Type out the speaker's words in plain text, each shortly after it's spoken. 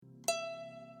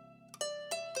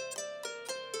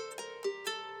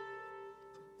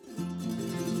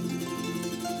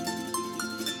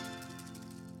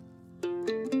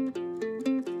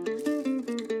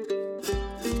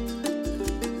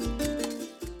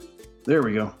There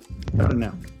we go. Got it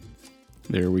now.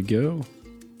 There we go.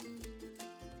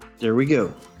 There we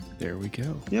go. There we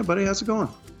go. Yeah, buddy, how's it going?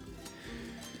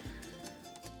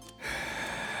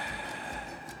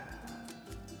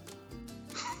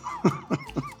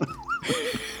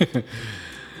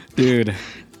 Dude,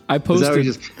 I posted.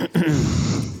 Is that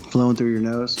just flowing through your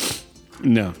nose?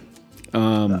 No.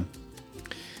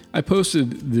 I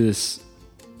posted this,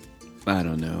 I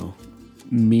don't know,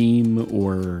 meme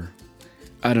or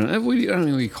I don't know what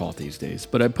you call it these days.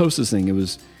 But I posted this thing.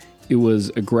 It was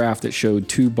a graph that showed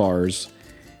two bars,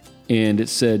 and it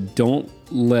said, "Don't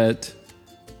let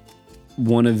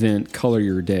one event color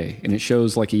your day." And it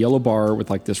shows like a yellow bar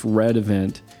with like this red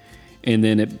event. And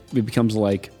then it becomes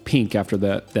like pink after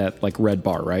that like red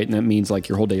bar, right? And that means like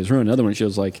your whole day is ruined. Another one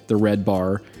shows like the red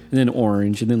bar, and then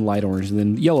orange, and then light orange, and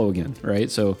then yellow again, right?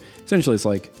 So essentially, it's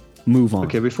like move on.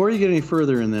 Okay, before you get any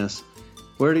further in this,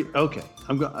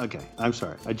 I'm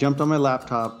sorry. I jumped on my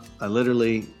laptop. I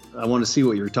want to see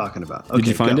what you were talking about. Okay, did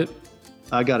you find it?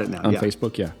 I got it now. On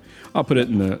Facebook, yeah. I'll put it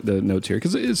in the notes here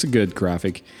because it's a good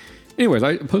graphic. Anyways,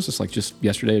 I posted this like just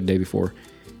yesterday or the day before,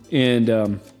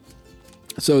 and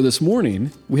so this morning,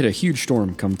 we had a huge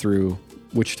storm come through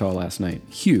Wichita last night.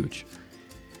 Huge.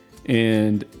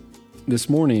 And this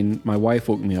morning, my wife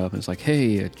woke me up and it's like,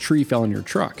 "Hey, a tree fell in your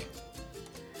truck."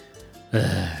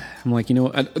 I'm like,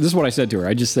 this is what I said to her.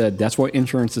 I just said, "That's what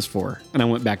insurance is for." And I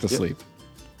went back to sleep.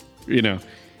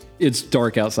 It's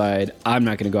dark outside. I'm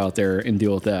not going to go out there and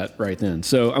deal with that right then.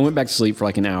 So I went back to sleep for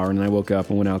like an hour, and then I woke up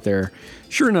and went out there.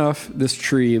 Sure enough, this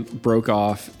tree broke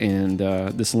off, and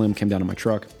this limb came down on my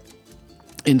truck.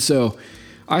 And so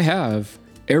I have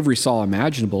every saw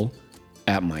imaginable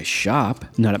at my shop,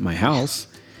 not at my house.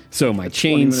 So my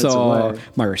chainsaw,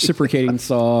 my reciprocating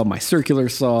saw, my circular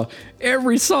saw,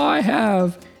 every saw I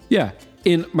have. Yeah.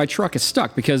 And my truck is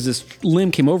stuck because this limb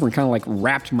came over and kind of like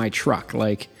wrapped my truck,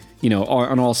 like,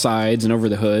 on all sides and over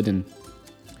the hood. And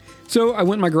so I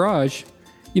went in my garage.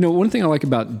 One thing I like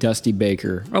about Dusty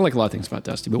Baker, I like a lot of things about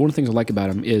Dusty, but one of the things I like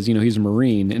about him is, he's a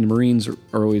Marine, and Marines are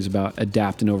always about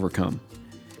adapt and overcome.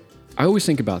 I always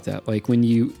think about that. Like when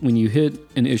you hit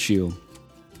an issue,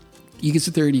 you can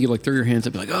sit there and you like throw your hands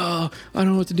up and be like, "Oh, I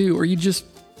don't know what to do." Or you just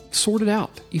sort it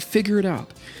out. You figure it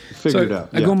out.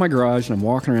 I go in my garage and I'm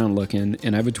walking around looking,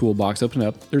 and I have a toolbox open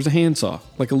up. There's a handsaw,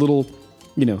 like a little,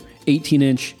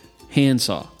 18-inch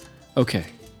handsaw. Okay.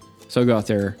 So I go out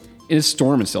there and it's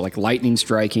storming still, like lightning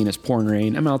striking. It's pouring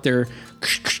rain. I'm out there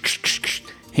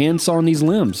handsawing these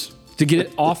limbs to get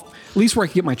it off, at least where I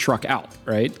can get my truck out,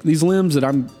 right? These limbs that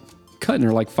I'm cutting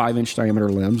are like 5-inch diameter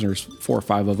limbs. There's 4 or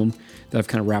 5 of them that I've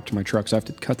kind of wrapped in my truck. So I have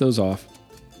to cut those off,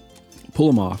 pull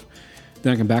them off.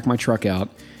 Then I can back my truck out.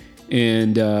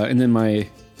 And then my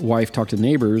wife talked to the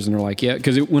neighbors, and they're like, yeah,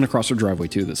 because it went across their driveway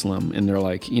too, this limb. And they're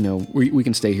like, we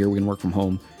can stay here. We can work from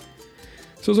home.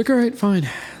 So I was like, all right, fine.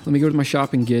 Let me go to my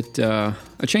shop and get a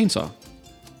chainsaw.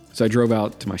 So I drove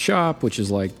out to my shop, which is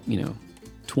like,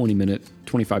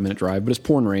 25-minute drive, but it's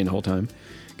pouring rain the whole time.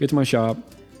 Get to my shop,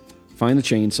 find the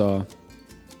chainsaw,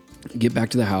 get back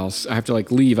to the house. I have to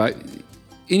like leave.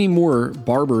 Any more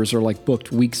barbers are like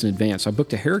booked weeks in advance. So I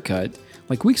booked a haircut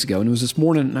like weeks ago, and it was this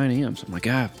morning at 9 a.m. So I'm like,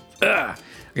 I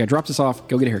gotta drop this off,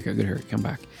 go get a haircut, come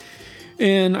back.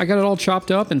 And I got it all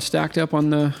chopped up and stacked up on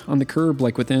the curb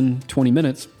like within 20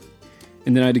 minutes.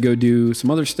 And then I had to go do some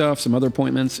other stuff, some other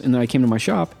appointments. And then I came to my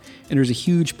shop, and there's a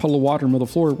huge puddle of water in the middle of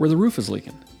the floor where the roof is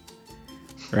leaking.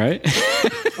 Right?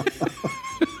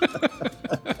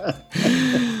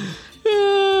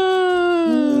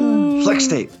 Flex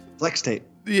tape.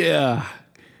 Yeah.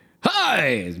 Hi,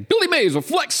 it's Billy Mays with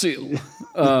Flex Seal.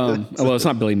 Well, it's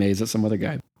not Billy Mays, it's some other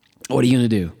guy. What are you going to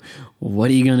do?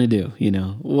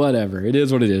 Whatever. It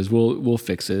is what it is. We'll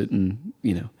fix it. And,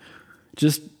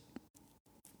 just,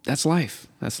 that's life.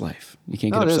 You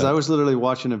can't get upset. It is. I was literally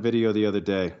watching a video the other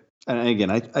day. And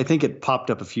again, I think it popped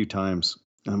up a few times.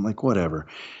 And I'm like, whatever.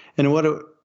 And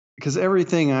because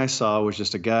everything I saw was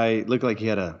just a guy, looked like he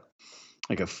had a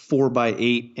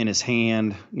 4x8 in his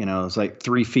hand. It was like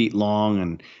 3 feet long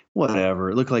and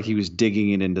whatever. It looked like he was digging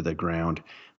it into the ground.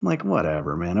 I'm like,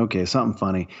 whatever, man. Okay, something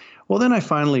funny. Well, then I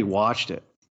finally watched it,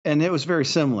 and it was very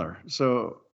similar.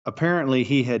 So apparently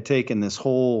he had taken this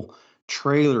whole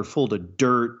trailer full of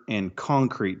dirt and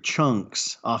concrete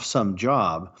chunks off some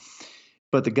job,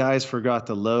 but the guys forgot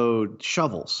to load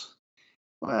shovels.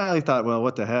 Well, I thought, well,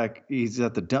 what the heck? He's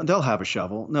at the dump. They'll have a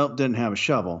shovel. Nope, didn't have a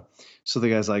shovel. So the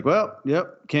guy's like, well,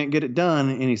 yep, can't get it done.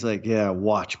 And he's like, yeah,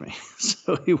 watch me.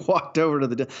 So he walked over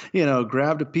to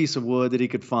grabbed a piece of wood that he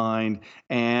could find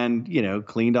and,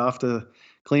 cleaned off the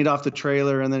cleaned off the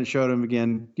trailer, and then showed him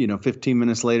again, 15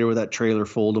 minutes later with that trailer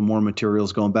full of more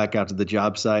materials going back out to the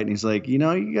job site. And he's like, you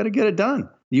got to get it done.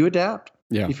 You adapt.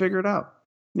 Yeah. You figure it out.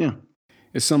 Yeah.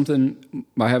 It's something,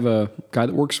 I have a guy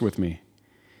that works with me,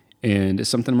 and it's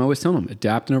something I'm always telling him,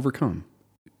 adapt and overcome.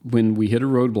 When we hit a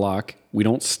roadblock, we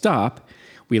don't stop.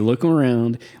 We look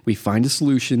around, we find a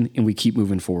solution, and we keep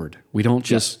moving forward. We don't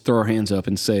just throw our hands up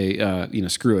and say,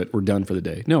 screw it, we're done for the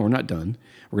day. No, we're not done.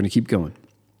 We're going to keep going.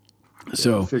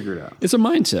 So figure it out. It's a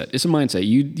mindset.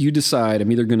 You decide, I'm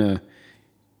not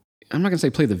going to say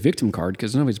play the victim card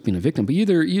because nobody's being a victim, but you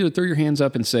either throw your hands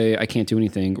up and say, I can't do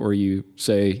anything, or you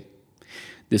say,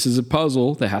 this is a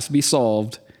puzzle that has to be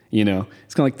solved. It's kind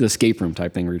of like the escape room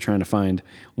type thing where you're trying to find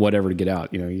whatever to get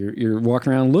out. You're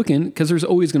walking around looking because there's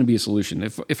always going to be a solution.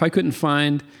 If I couldn't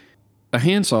find a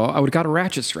handsaw, I would have got a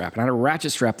ratchet strap, and I had a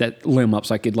ratchet strap that limb up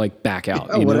so I could back out.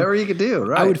 Whatever you could do,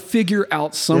 right? I would figure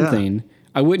out something. Yeah.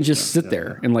 I wouldn't just sit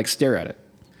there and stare at it.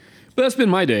 But that's been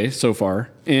my day so far.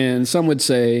 And some would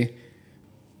say,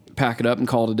 pack it up and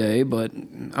call it a day, but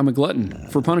I'm a glutton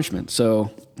for punishment.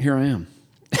 So here I am.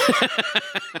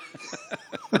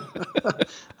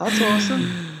 That's awesome.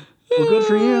 Well, good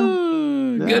for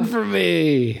you. Yeah. Good for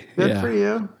me. Good for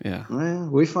you. Yeah. Well,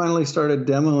 we finally started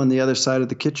demoing the other side of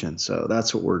the kitchen, so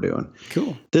that's what we're doing.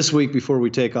 Cool. This week, before we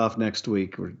take off next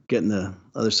week, we're getting the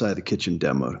other side of the kitchen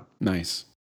demoed. Nice.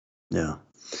 Yeah.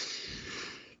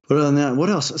 But other than that, what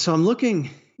else? So I'm looking.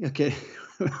 Okay,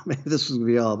 maybe this was going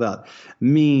to be all about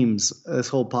memes. This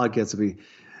whole podcast will be.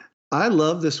 I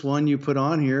love this one you put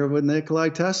on here with Nikola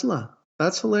Tesla.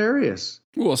 That's hilarious.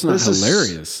 Well, it's not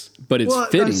hilarious, but it's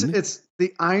fitting. It's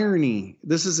the irony.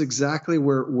 This is exactly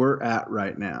where we're at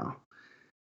right now.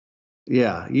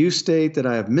 Yeah, you state that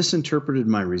I have misinterpreted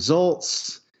my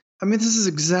results. I mean, this is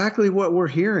exactly what we're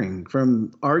hearing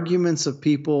from arguments of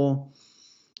people,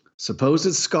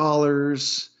 supposed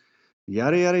scholars,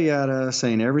 yada, yada, yada,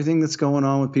 saying everything that's going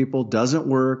on with people doesn't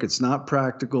work. It's not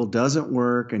practical, doesn't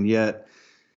work. And yet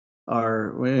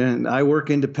when I work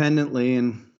independently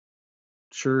and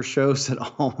sure shows that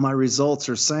all my results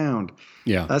are sound.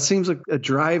 Yeah. That seems like a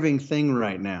driving thing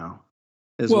right now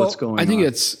is what's going on. I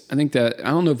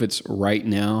don't know if it's right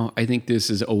now. I think this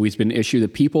has always been an issue. The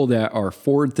people that are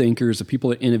forward thinkers, the people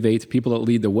that innovate, the people that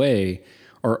lead the way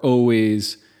are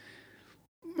always,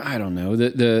 I don't know,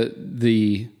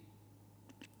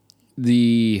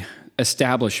 the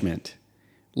establishment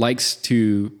likes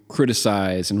to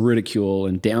criticize and ridicule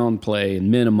and downplay and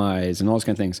minimize and all those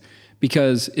kind of things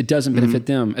because it doesn't benefit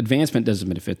them. Advancement doesn't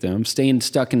benefit them. Staying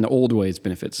stuck in the old ways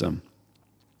benefits them.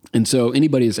 And so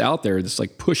anybody that's out there that's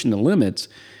pushing the limits,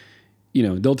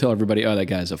 they'll tell everybody, oh, that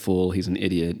guy's a fool. He's an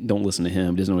idiot. Don't listen to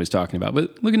him. He doesn't know what he's talking about.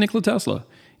 But look at Nikola Tesla.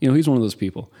 He's one of those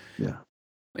people. Yeah.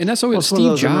 And that's always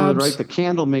Steve Jobs. Right? The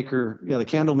candle maker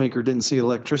didn't see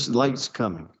electricity lights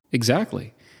coming.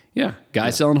 Exactly. Yeah. Guy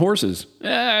selling horses.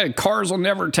 Cars will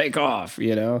never take off,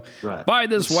 Right. Buy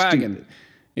this wagon. Stupid.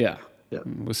 Yeah. Yep.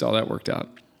 We saw that worked out.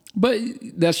 But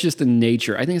that's just the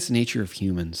nature. I think it's the nature of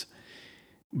humans.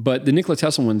 But the Nikola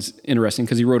Tesla one's interesting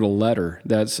because he wrote a letter.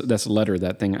 That's a letter,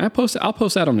 that thing. I'll post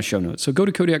that on the show notes. So go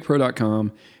to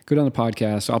kodiakpro.com, go down the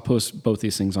podcast. I'll post both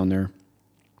these things on there.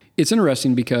 It's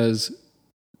interesting because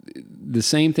the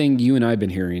same thing you and I have been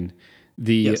hearing,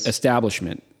 the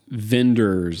establishment,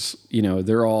 vendors,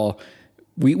 they're all,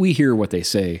 we hear what they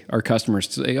say. Our customers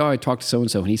say, oh, I talked to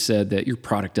so-and-so and he said that your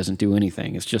product doesn't do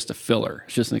anything. It's just a filler.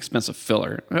 It's just an expensive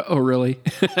filler. Oh, really?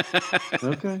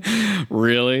 Okay.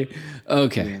 Really?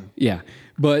 Okay. Yeah.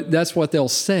 But that's what they'll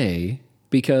say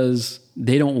because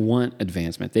they don't want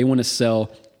advancement. They want to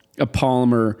sell a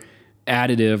polymer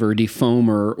additive or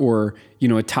defoamer or,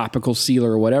 a topical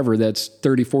sealer or whatever that's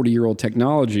 30, 40-year-old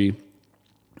technology.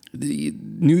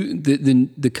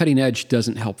 The cutting edge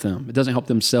doesn't help them. It doesn't help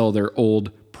them sell their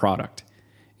old product,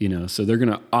 so they're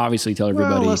going to obviously tell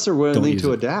everybody. Well, unless they're willing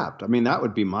to adapt. I mean, that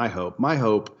would be my hope. My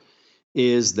hope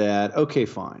is that, okay,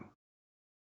 fine.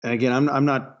 And again, I'm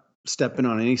not stepping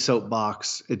on any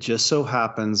soapbox. It just so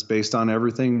happens based on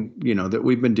everything, that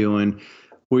we've been doing,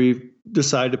 we've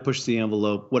decided to push the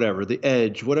envelope, whatever, the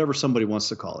edge, whatever somebody wants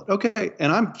to call it. Okay.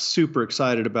 And I'm super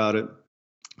excited about it.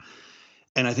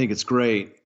 And I think it's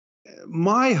great.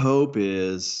 My hope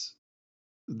is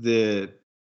that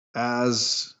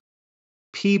as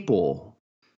people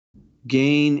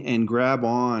gain and grab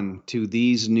on to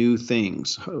these new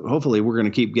things, hopefully we're going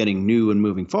to keep getting new and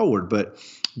moving forward, but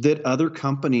that other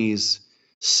companies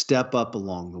step up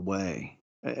along the way.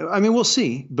 I mean, we'll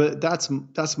see, but that's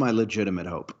my legitimate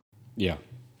hope. Yeah.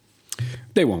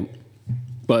 They won't.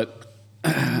 But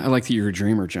I like that you're a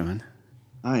dreamer, John.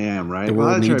 I am, right? The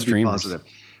world I try needs to be dreamers. positive.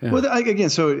 Yeah. Well, again,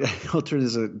 so I'll turn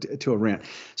this to a rant.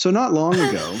 So not long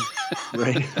ago,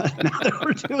 right? Now that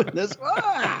we're doing this,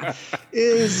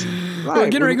 is right. We're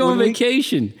getting ready to go on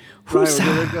vacation. Right, we're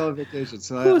getting ready to go on vacation.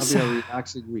 So I'll be a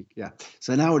relaxing week. Yeah.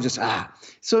 So now we're just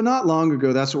So not long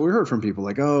ago, that's what we heard from people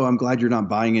like, oh, I'm glad you're not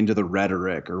buying into the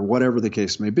rhetoric or whatever the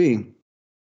case may be.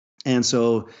 And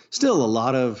so still a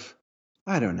lot of,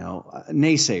 I don't know,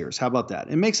 naysayers. How about that?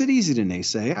 It makes it easy to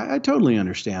naysay. I totally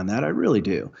understand that. I really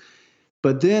do.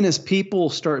 But then as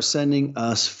people start sending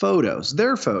us photos,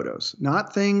 their photos,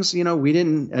 not things, we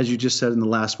didn't, as you just said in the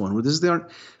last one, these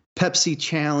aren't Pepsi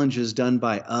challenges done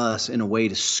by us in a way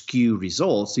to skew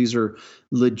results. These are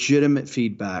legitimate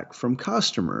feedback from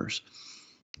customers.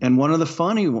 And one of the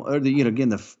funny, or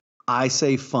I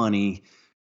say funny,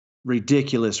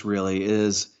 ridiculous really,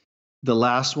 is the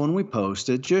last one we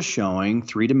posted, just showing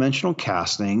three-dimensional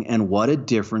casting and what a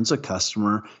difference a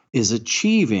customer is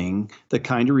achieving, the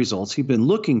kind of results he's been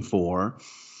looking for.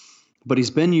 But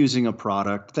he's been using a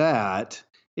product that,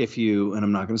 and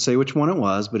I'm not going to say which one it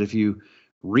was, but if you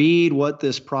read what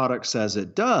this product says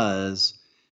it does,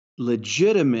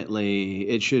 legitimately,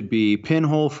 it should be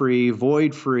pinhole free,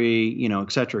 void free,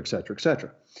 et cetera, et cetera, et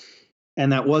cetera.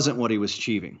 And that wasn't what he was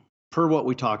achieving per what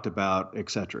we talked about,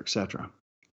 et cetera, et cetera.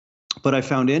 But I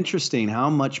found interesting how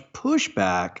much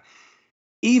pushback,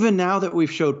 even now that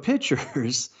we've showed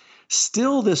pictures,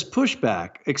 still this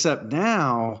pushback, except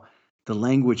now the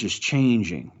language is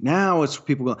changing. Now it's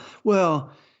people going,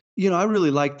 well, I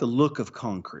really like the look of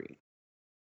concrete.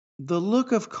 The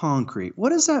look of concrete.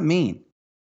 What does that mean?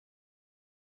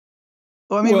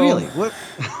 Well, I mean, really,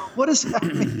 what does that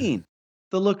mean?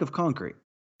 The look of concrete.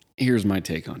 Here's my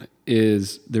take on it,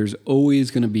 is there's always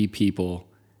going to be people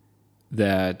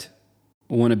that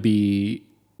want to be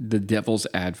the devil's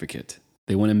advocate.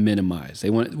 They want to minimize. They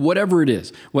want whatever it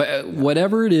is.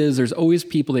 Whatever it is, there's always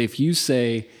people that if you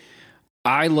say,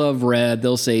 I love red,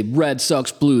 they'll say red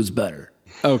sucks, blue's better.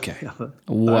 Okay.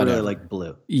 Whatever. I really like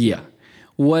blue. Yeah.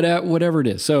 Whatever it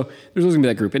is. So there's always going to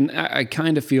be that group. And I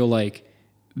kind of feel like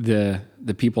the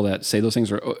people that say those things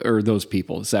are those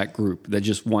people. It's that group that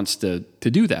just wants to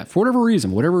do that for whatever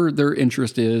reason, whatever their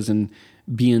interest is in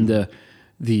being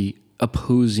the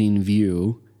opposing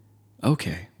view.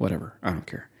 Okay, whatever. I don't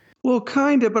care. Well,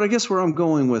 kind of, but I guess where I'm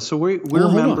going with, so we're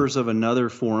members of another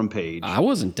forum page. I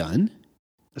wasn't done.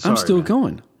 Sorry, I'm still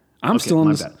going. I'm still on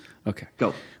this. Bad. Okay.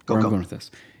 Go. I'm going with this.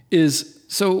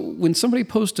 So when somebody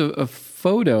posts a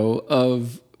photo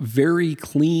of very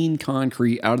clean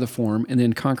concrete out of the form and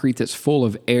then concrete that's full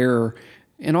of air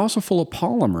and also full of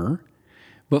polymer,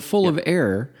 but full of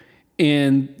air,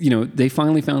 and they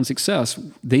finally found success.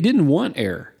 They didn't want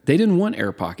air. They didn't want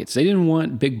air pockets. They didn't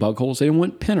want big bug holes. They didn't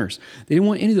want pinners. They didn't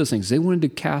want any of those things. They wanted to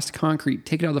cast concrete,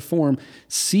 take it out of the form,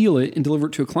 seal it, and deliver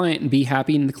it to a client and be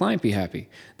happy, and the client be happy.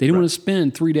 They didn't want to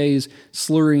spend 3 days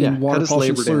slurrying, water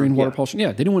polishing, water polishing. Yeah,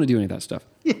 they didn't want to do any of that stuff.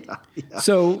 Yeah.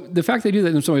 So the fact they do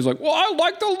that, and somebody's like, well, I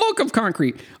like the look of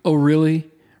concrete. Oh, really?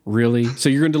 Really? So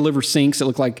you're going to deliver sinks that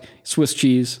look like Swiss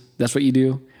cheese? That's what you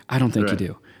do? I don't think you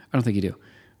do. I don't think you do.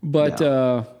 But,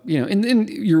 and then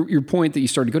your point that you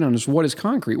started to go down is, what is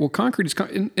concrete? Well, concrete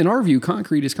is, in our view,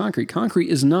 concrete is concrete. Concrete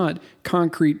is not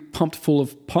concrete pumped full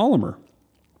of polymer.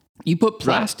 You put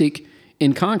plastic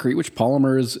in concrete, which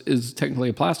polymer is technically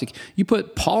a plastic. You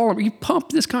put polymer, you pump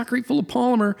this concrete full of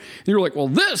polymer, and you're like, well,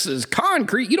 this is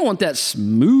concrete. You don't want that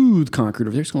smooth concrete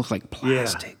over there. It's going to look like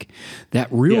plastic. Yeah. That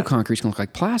real concrete is going to look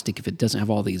like plastic if it doesn't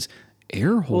have all these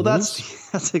air holes. Well,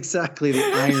 that's exactly the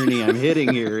irony I'm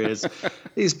hitting here is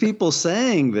these people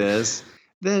saying this,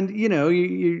 then,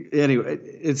 anyway,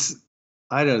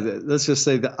 I don't know, let's just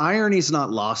say the irony's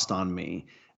not lost on me.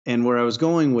 And where I was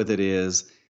going with it is,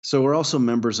 so we're also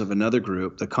members of another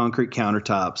group, the concrete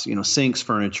countertops, sinks,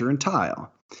 furniture, and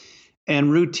tile.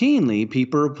 And routinely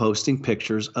people are posting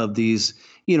pictures of these,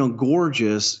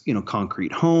 gorgeous,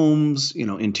 concrete homes,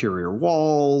 interior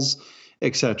walls,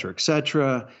 et cetera, et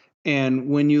cetera. And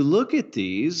when you look at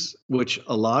these, which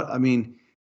a lot, I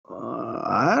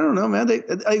don't know, man.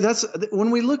 That's when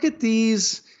we look at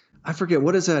these. I forget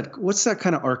what is that. What's that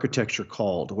kind of architecture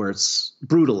called, where it's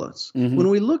brutalist? Mm-hmm. When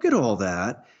we look at all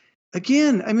that,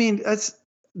 again, that's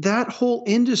that whole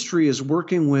industry is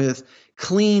working with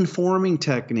clean forming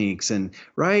techniques and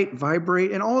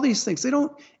vibrate and all these things. They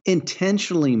don't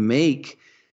intentionally make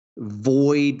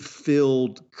void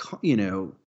filled,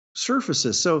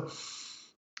 surfaces. So.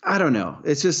 I don't know.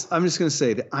 I'm just going to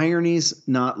say the irony's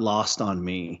not lost on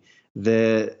me.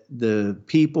 The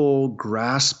people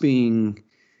grasping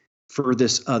for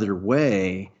this other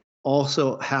way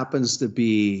also happens to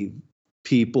be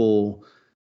people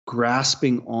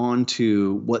grasping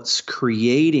onto what's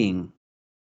creating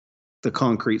the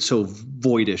concrete so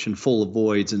voidish and full of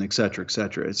voids and et cetera, et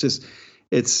cetera. It's just,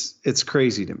 it's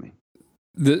crazy to me.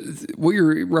 What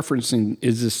you're referencing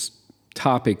is this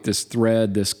topic, this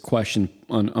thread, this question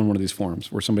on one of these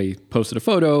forums where somebody posted a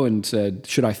photo and said,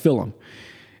 should I fill them?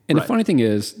 And the funny thing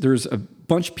is, there's a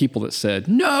bunch of people that said,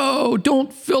 no,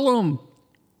 don't fill them.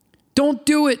 Don't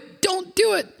do it. Don't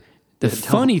do it. The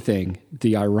funny thing,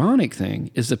 the ironic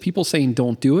thing is that people saying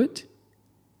don't do it,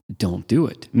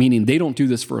 meaning they don't do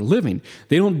this for a living.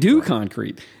 They don't do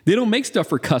concrete. They don't make stuff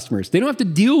for customers. They don't have to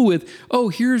deal with, oh,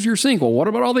 here's your sink. Well, what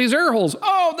about all these air holes?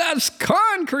 Oh, that's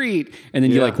concrete. And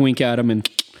then you like wink at them and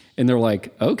they're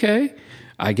like, okay,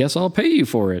 I guess I'll pay you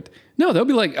for it. No, they'll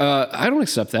be like, I don't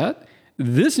accept that.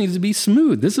 This needs to be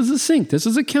smooth. This is a sink. This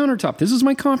is a countertop. This is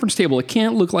my conference table. It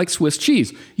can't look like Swiss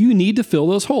cheese. You need to fill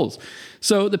those holes.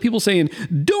 So the people saying,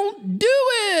 don't do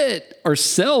it, are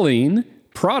selling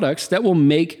products that will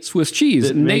make Swiss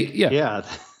cheese. They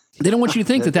don't want you to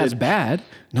think that that's bad.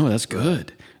 No, that's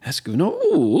good. That's good.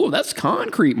 No, that's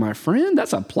concrete, my friend.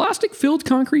 That's a plastic-filled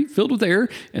concrete filled with air,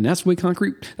 and that's the way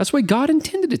that's the way God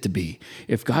intended it to be.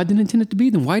 If God didn't intend it to be,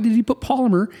 then why did he put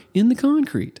polymer in the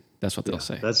concrete? That's what they'll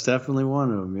say. That's definitely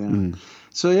one of them,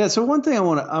 yeah. So one thing I'm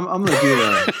going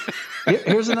to do,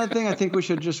 here's another thing I think we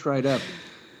should just write up.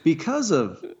 Because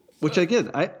of, which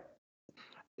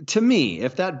to me,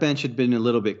 if that bench had been a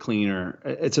little bit cleaner,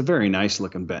 it's a very nice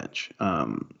looking bench. I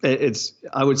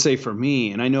would say for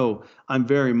me, and I know I'm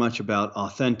very much about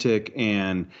authentic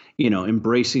and,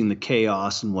 embracing the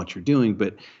chaos and what you're doing.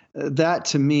 But that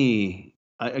to me,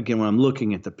 again, when I'm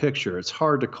looking at the picture, it's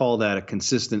hard to call that a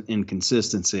consistent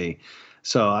inconsistency.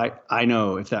 So I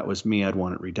know if that was me, I'd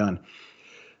want it redone.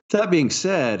 That being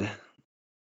said,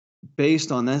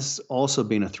 based on this also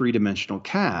being a 3-dimensional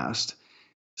cast,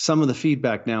 some of the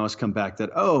feedback now has come back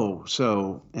that,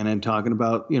 and I'm talking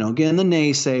about, again, the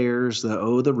naysayers,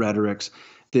 the rhetorics,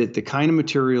 that the kind of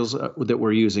materials that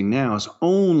we're using now is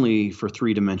only for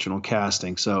 3-dimensional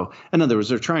casting. So in other words,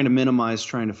 they're trying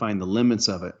to find the limits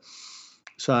of it.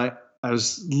 So I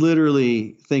was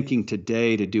literally thinking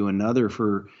today to do another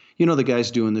for, the guys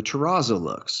doing the terrazzo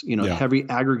looks, heavy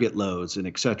aggregate loads and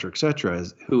et cetera,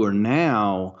 who are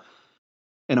now,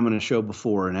 and I'm going to show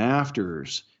before and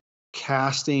afters,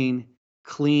 casting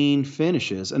clean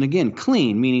finishes. And again,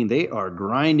 clean, meaning they are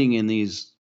grinding in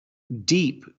these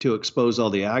deep to expose all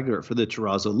the aggregate for the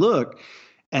terrazzo look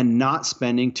and not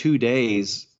spending 2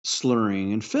 days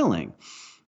slurring and filling.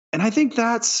 And I think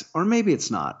or maybe it's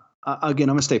not. Again,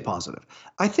 I'm going to stay positive.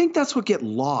 I think that's what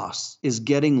getting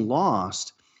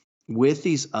lost with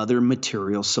these other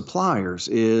material suppliers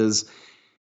is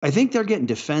I think they're getting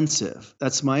defensive.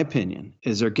 That's my opinion,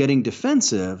 is they're getting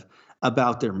defensive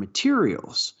about their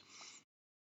materials.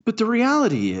 But the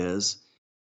reality is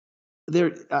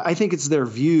I think it's their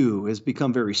view has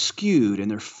become very skewed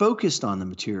and they're focused on the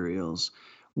materials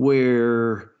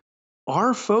where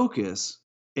our focus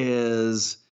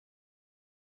is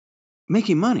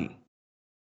making money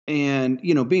and,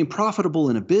 being profitable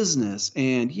in a business.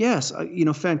 And yes,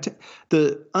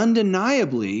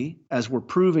 undeniably, as we're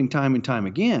proving time and time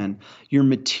again, your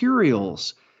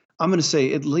materials, I'm going to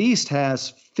say at least has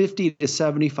 50 to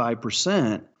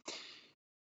 75%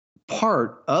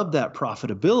 part of that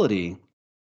profitability.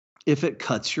 If it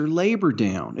cuts your labor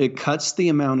down, it cuts the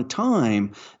amount of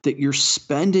time that you're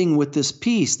spending with this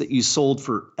piece that you sold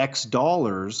for X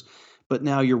dollars, but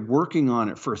now you're working on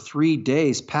it for 3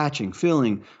 days, patching,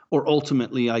 filling, or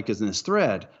ultimately, like in this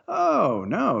thread, oh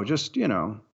no, just,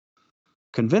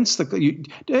 convince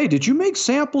hey, did you make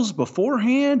samples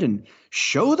beforehand and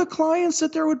show the clients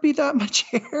that there would be that much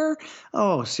air?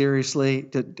 Oh, seriously?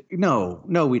 No,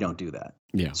 we don't do that.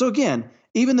 Yeah. So again,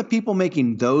 even the people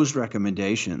making those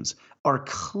recommendations are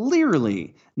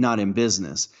clearly not in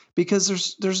business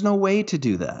because there's no way to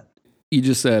do that. You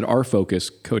just said our focus,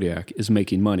 Kodiak, is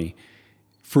making money.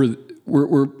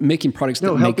 We're making products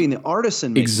that helping the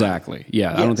artisan make exactly. Money.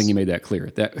 Yeah, yes. I don't think you made that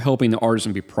clear. That helping the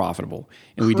artisan be profitable.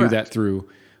 And we do that through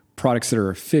products that are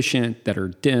efficient, that are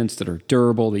dense, that are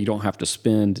durable, that you don't have to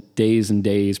spend days and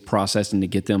days processing to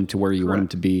get them to where you want them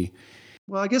to be.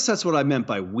 Well, I guess that's what I meant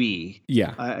by we.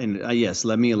 Yeah. Yes,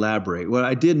 let me elaborate. What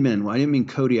I didn't mean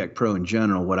Kodiak Pro in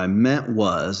general. What I meant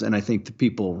was, and I think the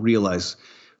people realize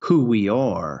who we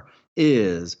are,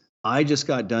 is I just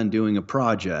got done doing a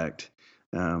project.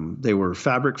 They were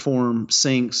fabric form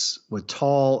sinks with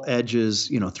tall edges,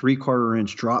 3/4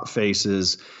 inch drop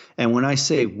faces. And when I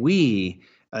say we,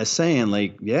 I'm saying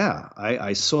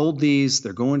I sold these,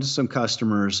 they're going to some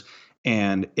customers.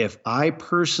 And if I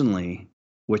personally,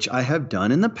 which I have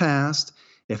done in the past,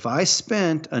 if I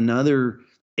spent another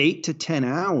 8 to 10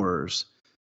 hours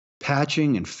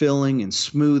patching and filling and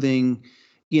smoothing,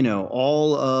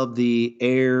 all of the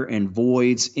air and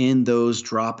voids in those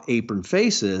drop apron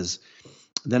faces,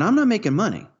 then I'm not making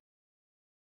money.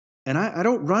 And I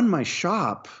don't run my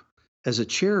shop as a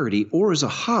charity or as a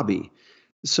hobby.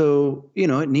 So,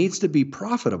 it needs to be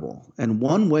profitable. And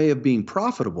one way of being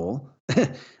profitable,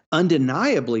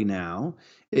 undeniably now,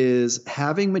 is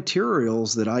having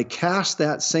materials that I cast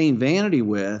that same vanity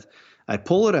with. I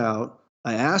pull it out,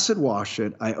 I acid wash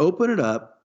it, I open it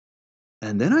up,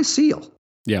 and then I seal.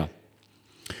 Yeah.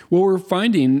 Well, we're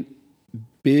finding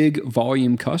big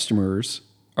volume customers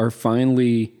are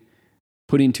finally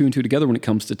putting two and two together when it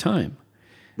comes to time.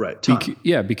 Right. Time.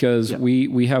 Because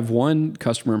we have one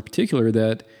customer in particular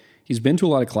that he's been to a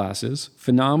lot of classes,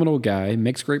 phenomenal guy,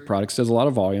 makes great products, does a lot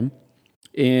of volume.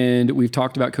 And we've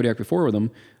talked about Kodiak before with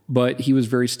him, but he was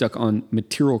very stuck on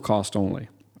material cost only.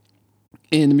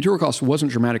 And the material cost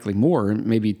wasn't dramatically more,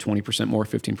 maybe 20% more,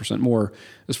 15% more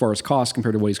as far as cost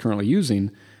compared to what he's currently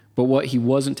using. But what he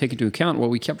wasn't taking into account, what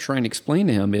we kept trying to explain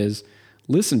to him is,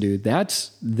 listen, dude,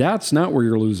 that's not where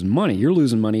you're losing money. You're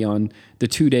losing money on the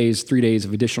 2 days, 3 days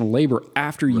of additional labor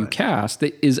after you cast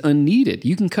that is unneeded.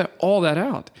 You can cut all that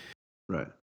out. Right.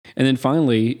 And then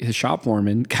finally, his shop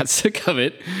foreman got sick of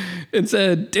it and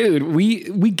said, dude, we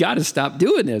got to stop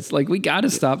doing this. Like, we got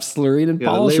to stop slurrying and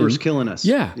polishing. The labor's killing us.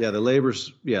 Yeah. Yeah, the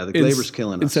labor's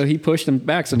killing us. And so he pushed them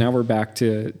back. So now we're back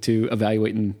to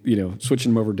evaluating,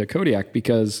 switching them over to Kodiak,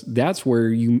 because that's where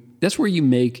you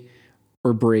make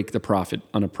or break the profit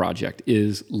on a project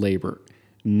is labor,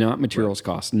 not materials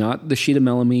cost, not the sheet of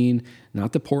melamine,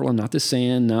 not the Portland, not the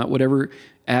sand, not whatever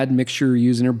ad mixture you're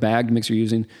using or bagged mixture you're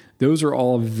using. Those are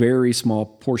all very small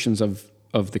portions of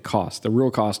the cost. The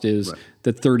real cost is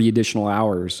the 30 additional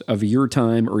hours of your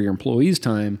time or your employee's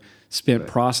time spent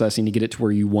processing to get it to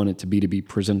where you want it to be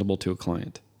presentable to a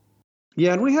client.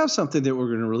 Yeah, and we have something that we're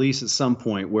going to release at some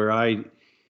point where I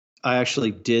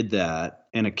actually did that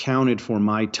and accounted for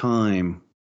my time.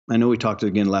 I know we talked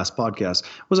again last podcast,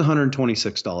 was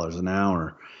 $126 an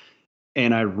hour.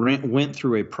 And I went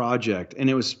through a project, and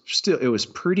it was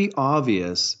pretty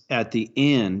obvious at the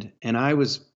end, and I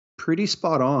was pretty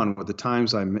spot on with the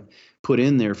times I put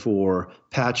in there for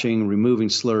patching, removing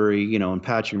slurry, and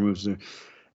patching, removing.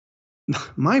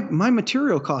 My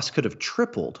material costs could have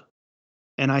tripled,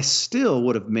 and I still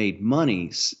would have made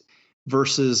money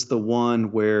versus the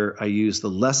one where I used the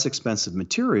less expensive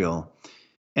material,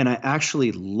 and I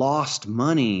actually lost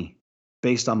money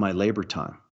based on my labor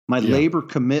time. My labor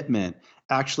commitment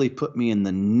actually put me in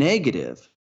the negative.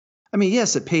 I mean,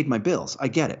 yes, it paid my bills. I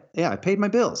get it. Yeah, I paid my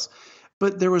bills,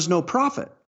 but there was no profit.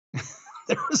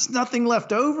 There was nothing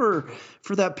left over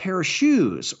for that pair of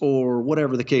shoes or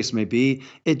whatever the case may be.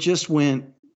 It just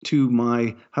went to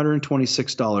my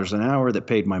 $126 an hour that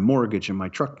paid my mortgage and my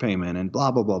truck payment and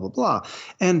blah, blah, blah, blah, blah.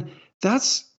 And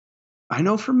I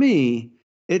know for me,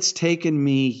 it's taken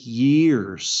me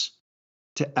years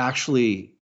to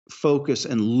actually focus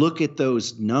and look at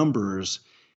those numbers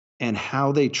and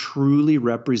how they truly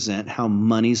represent how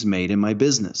money's made in my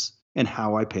business and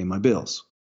how I pay my bills.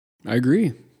 I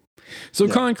agree. So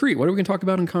concrete, what are we going to talk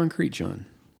about in concrete, John?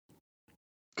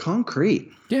 Concrete?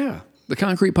 Yeah, the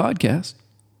Concrete Podcast.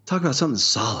 Talk about something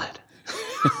solid.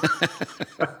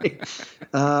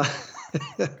 I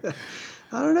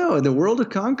don't know. In the world of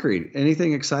concrete,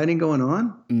 anything exciting going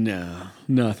on? No,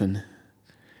 nothing.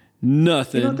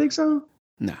 Nothing. You don't think so?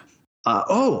 No.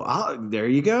 There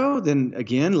you go. Then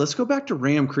again, let's go back to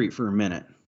Ramcrete for a minute.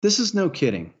 This is no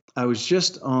kidding. I was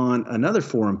just on another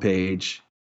forum page,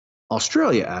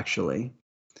 Australia actually,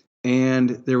 and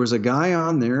there was a guy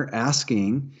on there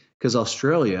asking, because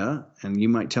Australia, and you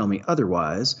might tell me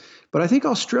otherwise, but I think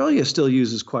Australia still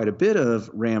uses quite a bit of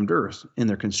rammed earth in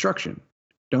their construction,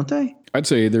 don't they? I'd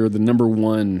say they're the number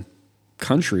one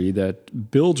country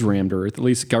that builds rammed earth, at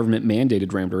least government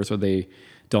mandated rammed earth, so they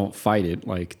don't fight it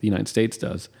like the United States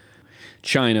does.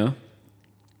 China,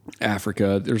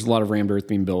 Africa, there's a lot of rammed earth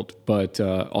being built, but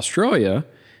Australia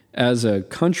as a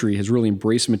country has really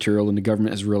embraced material, and the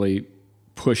government has really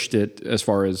pushed it as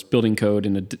far as building code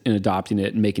and adopting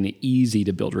it and making it easy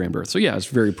to build rammed earth. So yeah, it's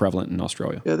very prevalent in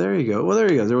Australia. Yeah, there you go. Well,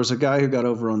 there you go. There was a guy who got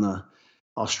over on the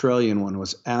Australian one,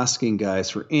 was asking guys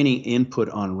for any input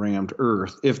on rammed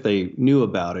earth if they knew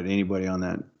about it, anybody on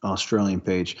that Australian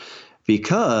page,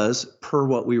 because per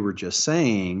what we were just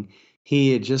saying,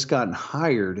 he had just gotten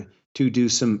hired to do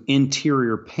some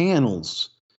interior panels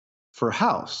for a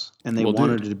house, and they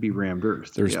wanted it to be rammed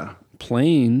earth. There's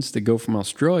planes that go from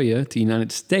Australia to the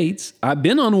United States. I've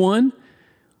been on one.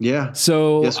 Yeah.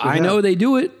 So I know they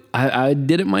do it. I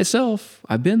did it myself.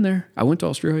 I've been there. I went to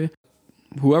Australia.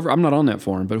 I'm not on that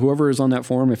forum, but whoever is on that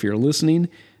forum, if you're listening,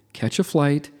 catch a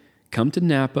flight, come to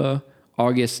Napa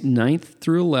August 9th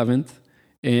through 11th,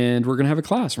 and we're going to have a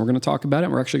class. We're going to talk about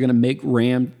it. We're actually going to make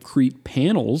ramcrete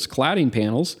panels, cladding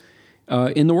panels,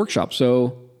 in the workshop.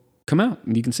 So come out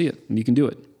and you can see it and you can do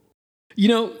it. You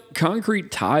know,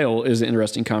 concrete tile is an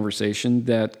interesting conversation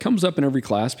that comes up in every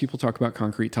class. People talk about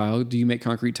concrete tile. Do you make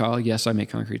concrete tile? Yes, I make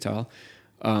concrete tile.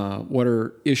 What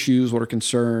are issues? What are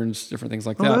concerns? Different things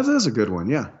like that. Oh, that is a good one.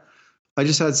 Yeah. I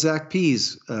just had Zach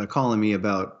Pease calling me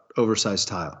about oversized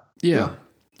tile. Yeah.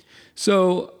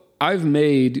 So I've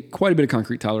made quite a bit of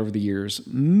concrete tile over the years,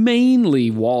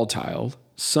 mainly wall tile,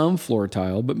 some floor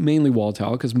tile, but mainly wall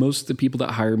tile, because most of the people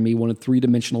that hired me wanted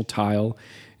 3-dimensional tile.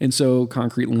 And so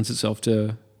concrete lends itself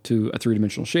to a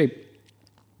 3-dimensional shape.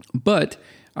 But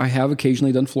I have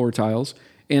occasionally done floor tiles,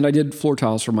 and I did floor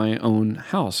tiles for my own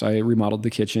house. I remodeled the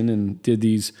kitchen and did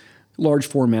these large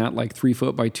format, like 3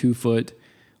 foot by 2 foot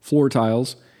floor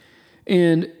tiles.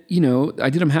 And, you know,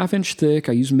 I did them 1/2 inch thick.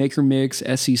 I used Maker Mix,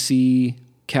 SEC,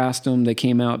 cast them. They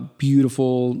came out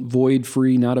beautiful, void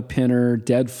free, not a pinner,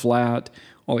 dead flat,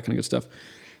 all that kind of good stuff.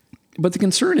 But the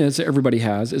concern is that everybody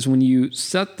has is when you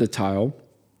set the tile,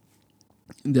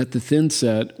 that the thin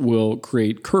set will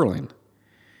create curling.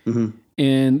 Mm-hmm.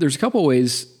 And there's a couple of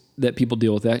ways that people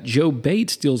deal with that. Joe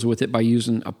Bates deals with it by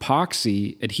using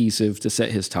epoxy adhesive to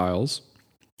set his tiles.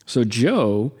 So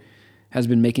Joe has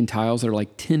been making tiles that are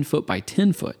like 10 foot by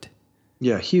 10 foot.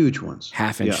 Yeah, huge ones.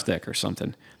 1/2 inch thick or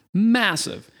something.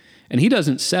 Massive. And he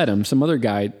doesn't set them. Some other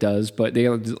guy does, but they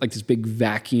have like this big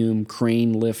vacuum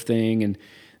crane lift thing, and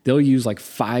they'll use like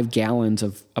 5 gallons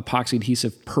of epoxy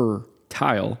adhesive per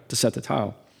tile to set the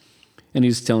tile. And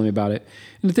he's telling me about it.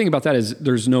 And the thing about that is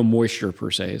there's no moisture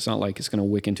per se. It's not like it's going to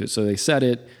wick into it. So they set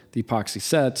it, the epoxy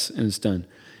sets, and it's done.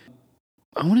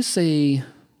 I want to say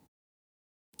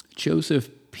Joseph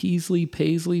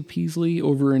Paisley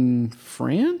over in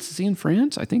France. Is he in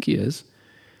France? I think he is.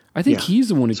 I think he's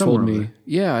the one who told me.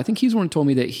 Yeah, I think he's the one who told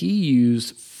me that he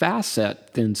used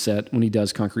facet thin set when he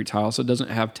does concrete tile, so it doesn't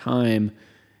have time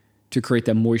to create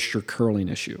that moisture curling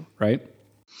issue, right?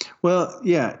 Well,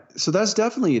 yeah. So that's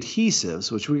definitely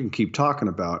adhesives, which we can keep talking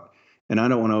about. And I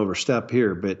don't want to overstep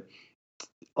here, but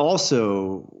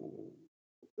also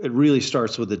it really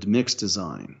starts with the mix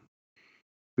design,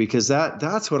 because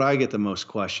that's what I get the most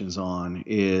questions on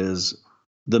is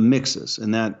the mixes.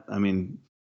 And that, I mean,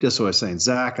 just what I was saying,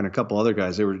 Zach and a couple other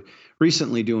guys, they were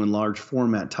recently doing large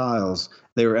format tiles.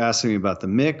 They were asking me about the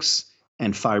mix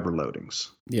and fiber loadings.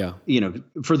 Yeah. You know,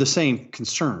 for the same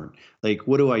concern, like,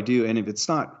 what do I do? And if it's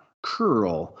not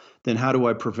curl, then how do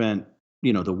I prevent,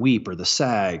 you know, the weep or the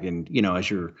sag? And, you know, as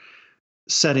you're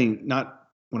setting, not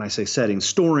when I say setting,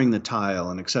 storing the tile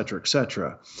and et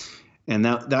cetera, and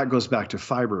that goes back to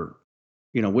fiber,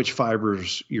 you know, which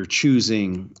fibers you're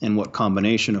choosing and what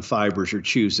combination of fibers you're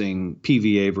choosing,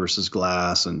 PVA versus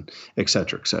glass, and et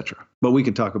cetera. But we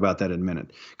can talk about that in a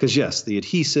minute. Because yes, the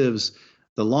adhesives,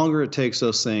 the longer it takes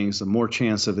those things, the more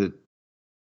chance of it,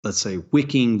 let's say,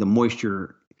 wicking the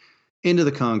moisture into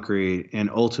the concrete and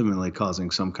ultimately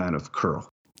causing some kind of curl.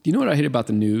 You know what I hate about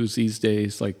the news these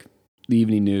days, like the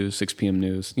evening news, 6 p.m.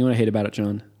 news? You know what I hate about it,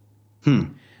 John?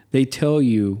 They tell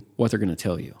you what they're going to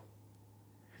tell you.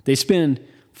 They spend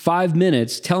 5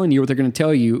 minutes telling you what they're going to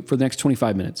tell you for the next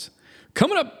 25 minutes.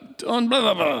 Coming up on blah,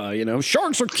 blah, blah, you know,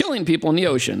 sharks are killing people in the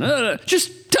ocean.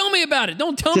 Just tell me about it.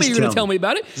 Don't tell me you're going to tell me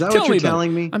about it. Is that what you're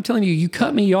telling me? I'm telling you, you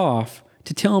cut me off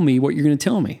to tell me what you're going to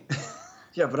tell me.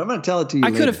 Yeah, but I'm going to tell it to you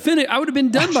I could have finished. I would have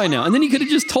been done by now. And then you could have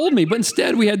just told me. But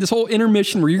instead, we had this whole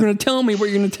intermission where you're going to tell me what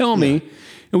you're going to tell me.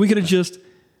 And we could have just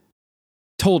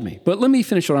told me. But let me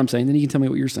finish what I'm saying. Then you can tell me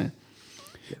what you're saying.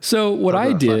 So what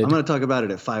I did... I'm going to talk about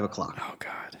it at 5 o'clock. Oh,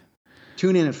 God.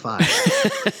 Tune in at 5.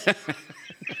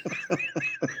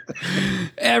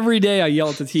 Every day I yell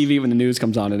at the TV when the news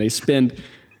comes on, and they spend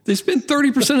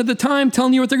 30% of the time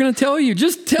telling you what they're going to tell you.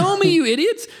 Just tell me, you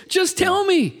idiots. Just tell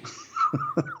me.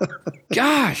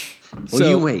 Gosh.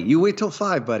 Well, you wait till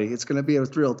 5, buddy. It's going to be a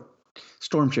real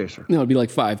storm chaser. No, it'll be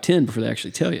like 5:10 before they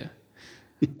actually tell you.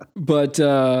 Yeah. But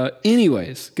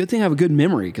anyways, good thing I have a good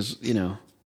memory because, you know,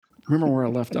 remember where I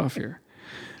left off here.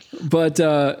 But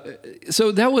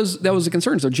so that was a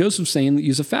concern. So Joseph's saying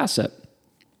use a facet.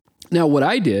 Now what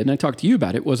I did, and I talked to you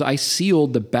about it, was I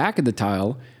sealed the back of the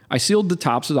tile. I sealed the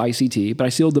tops with ICT, but I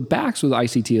sealed the backs with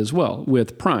ICT as well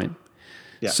with prime.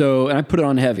 Yeah. So, and I put it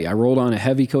on heavy. I rolled on a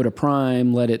heavy coat of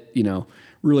prime, let it, you know,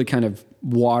 really kind of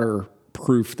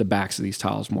waterproof the backs of these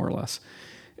tiles more or less.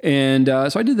 And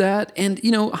so I did that. And,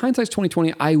 you know, hindsight's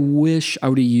 2020. I wish I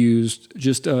would have used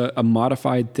just a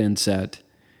modified thin set,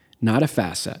 not a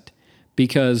facet.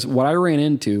 Because what I ran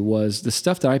into was the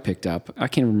stuff that I picked up, I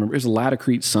can't remember, it was a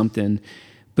Latacrete something,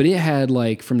 but but it had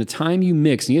like, from the time you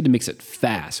mix, and you had to mix it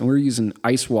fast, and we were using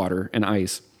ice water and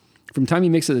ice. From the time you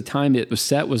mix it, the time it was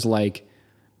set was like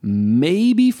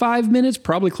maybe 5 minutes,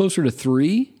 probably closer to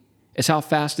 3. Is how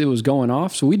fast it was going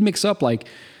off. So we'd mix up like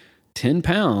 10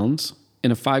 pounds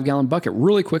in a 5-gallon bucket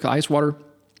really quick, ice water.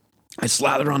 I'd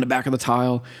slather it on the back of the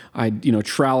tile. I'd,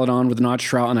 trowel it on with a notch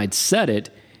trowel, and I'd set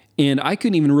it. And I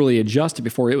couldn't even really adjust it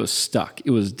before it was stuck. It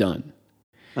was done.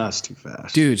 That's too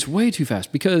fast. Dude, it's way too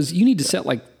fast because you need to set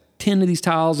like 10 of these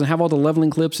tiles and have all the leveling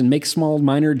clips and make small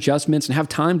minor adjustments and have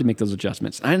time to make those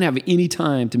adjustments. I didn't have any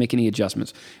time to make any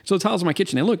adjustments. So the tiles in my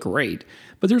kitchen, they look great,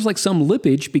 but there's like some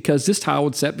lippage because this tile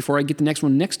would set before I get the next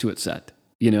one next to it set,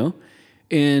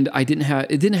 And it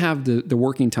didn't have the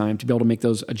working time to be able to make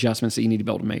those adjustments that you need to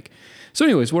be able to make. So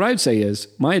anyways, what I'd say is,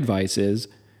 my advice is,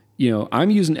 I'm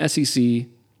using SEC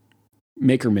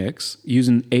Maker Mix,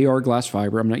 using AR glass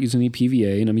fiber. I'm not using any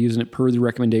PVA, and I'm using it per the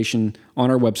recommendation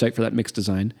on our website for that mix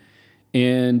design.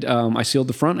 And I sealed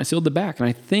the front, I sealed the back, and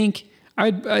I think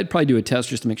I'd probably do a test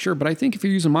just to make sure. But I think if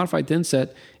you're using modified thin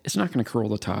set, it's not going to curl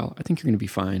the tile. I think you're going to be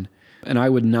fine. And I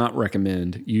would not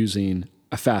recommend using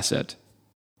a facet.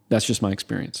 That's just my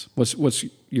experience. What's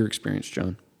your experience,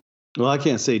 John? Well, I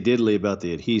can't say diddly about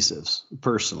the adhesives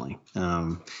personally,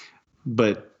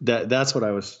 but that's what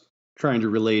I was trying to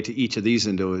relate to each of these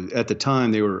into. At the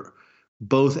time, they were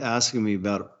both asking me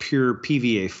about pure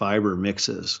PVA fiber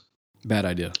mixes. Bad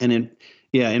idea. And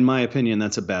in my opinion,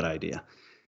 that's a bad idea.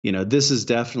 This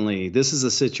is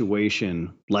a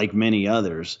situation like many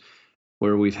others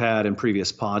where we've had in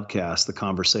previous podcasts the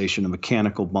conversation of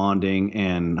mechanical bonding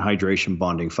and hydration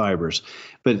bonding fibers.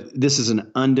 But this is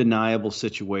an undeniable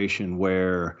situation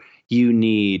where you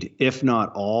need, if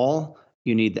not all,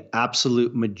 you need the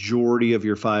absolute majority of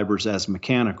your fibers as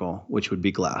mechanical, which would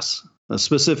be glass,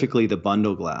 specifically the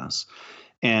bundle glass.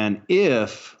 And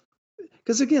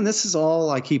because again, this is all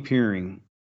I keep hearing,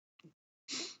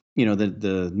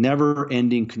 the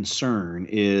never-ending concern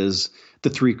is the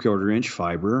 3/4 inch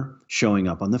fiber showing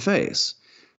up on the face.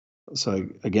 So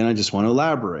again, I just want to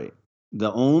elaborate.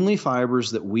 The only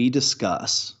fibers that we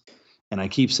discuss, and I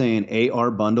keep saying AR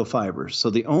bundle fibers,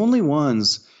 so the only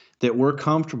ones that we're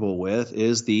comfortable with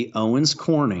is the Owens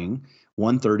Corning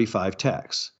 135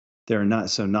 Tex. They're not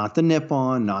the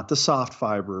Nippon, not the soft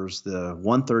fibers, the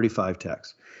 135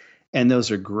 Tex. And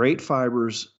those are great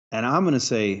fibers. And I'm going to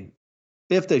say,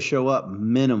 if they show up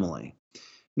minimally.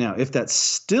 Now, if that's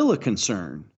still a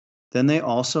concern, then they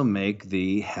also make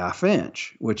the 1/2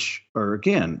 inch, which are,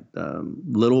 again,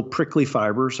 little prickly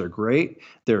fibers are great.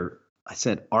 They're, I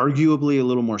said, arguably a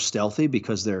little more stealthy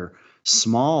because they're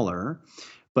smaller.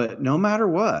 But no matter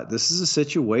what, this is a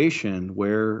situation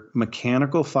where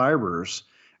mechanical fibers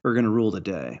are going to rule the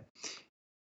day.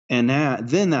 And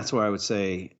then that's where I would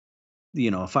say,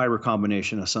 a fiber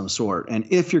combination of some sort. And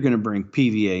if you're going to bring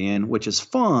PVA in, which is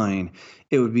fine,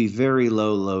 it would be very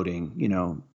low loading,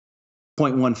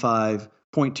 0.15,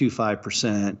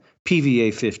 0.25%,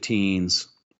 PVA 15s,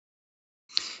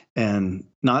 and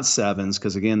not 7s,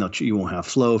 because again, you won't have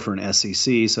flow for an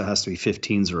SEC, so it has to be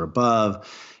 15s or above,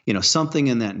 something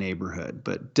in that neighborhood,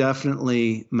 but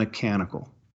definitely mechanical.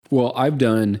 Well, I've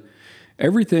done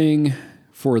everything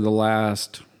for the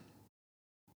last,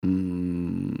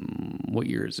 what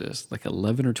year is this? Like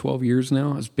 11 or 12 years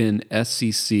now. It's been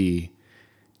SCC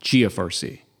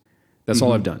GFRC. That's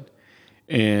all I've done.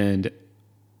 And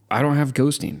I don't have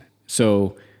ghosting.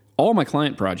 So all my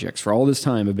client projects for all this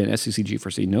time have been SCC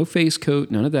GFRC. No face coat,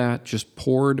 none of that. Just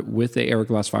poured with the air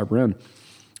glass fiber in.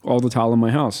 All the tile in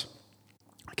my house.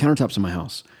 Countertops in my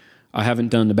house. I haven't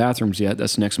done the bathrooms yet.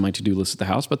 That's next on my to-do list at the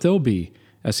house, but they'll be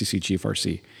SCC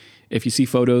GFRC. If you see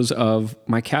photos of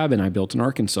my cabin I built in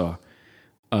Arkansas,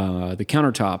 the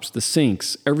countertops, the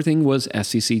sinks, everything was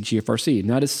SCC GFRC.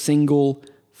 Not a single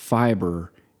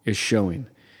fiber is showing.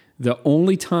 The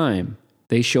only time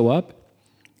they show up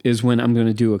is when I'm going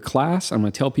to do a class. I'm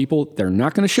going to tell people they're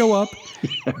not going to show up,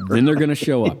 then they're going to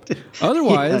show up.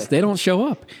 Otherwise, they don't show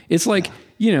up. It's like,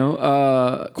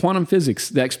 quantum physics,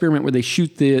 the experiment where they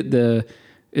shoot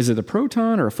is it a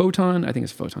proton or a photon? I think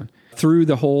it's a photon. Through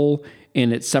the hole,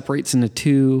 and it separates into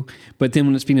two. But then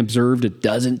when it's being observed, it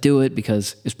doesn't do it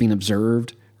because it's being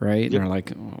observed, right? Yep. And they're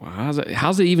like,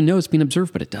 how's it even know it's being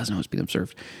observed? But it does know it's being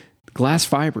observed. Glass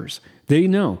fibers, they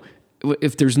know.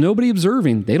 If there's nobody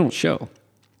observing, they don't show.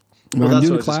 Well, that's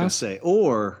what I was just going to say.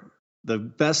 Or the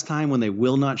best time when they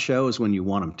will not show is when you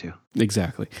want them to.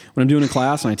 Exactly. When I'm doing a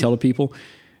class and I tell the people,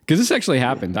 because this actually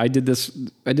happened. I did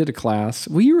a class.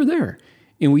 Well, you were there.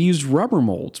 And we used rubber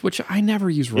molds, which I never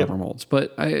use rubber molds.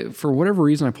 But for whatever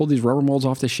reason, I pulled these rubber molds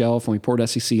off the shelf and we poured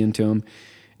SEC into them.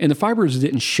 And the fibers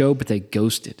didn't show, but they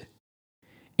ghosted.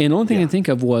 And the only thing I think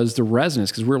of was the resonance,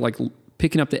 because we're like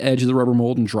picking up the edge of the rubber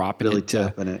mold and dropping really it.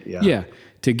 tapping it. Yeah. Yeah.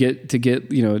 To get,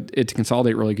 it to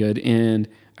consolidate really good. And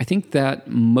I think that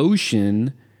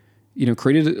motion,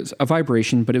 created a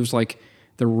vibration, but it was like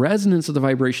the resonance of the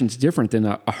vibration is different than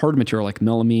a hard material like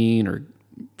melamine or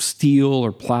steel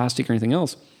or plastic or anything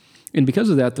else. And because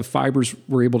of that, the fibers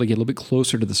were able to get a little bit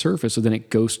closer to the surface, so then it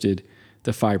ghosted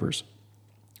the fibers.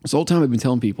 So the whole time I've been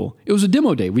telling people, it was a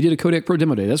demo day. We did a Kodiak Pro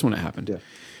demo day. That's when it happened. Yeah.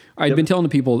 I'd been telling the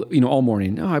people, all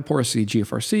morning, Hypocrisy,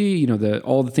 GFRC,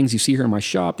 all the things you see here in my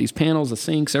shop, these panels, the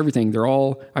sinks, everything,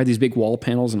 I had these big wall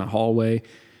panels in a hallway.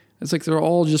 It's like they're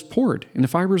all just poured and the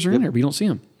fibers are in there, but you don't see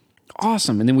them.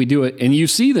 Awesome. And then we do it and you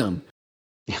see them.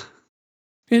 Yeah.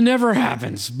 It never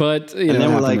happens, but and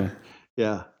then we're like,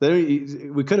 yeah,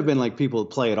 we could have been like people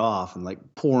play it off and like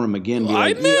pour them again. Be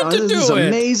like, this is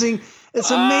amazing.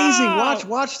 It's amazing.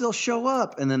 Watch, they'll show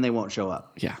up, and then they won't show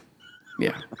up. Yeah.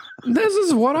 Yeah. This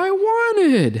is what I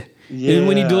wanted. Yeah. And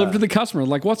when you deliver to the customer,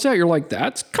 like, what's that? You're like,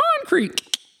 that's concrete.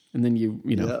 And then you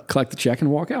collect the check and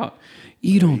walk out.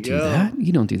 You don't do that.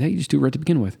 You don't do that. You just do it right to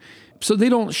begin with. So they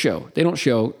don't show. They don't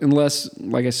show unless,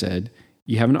 like I said,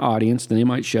 you have an audience, then they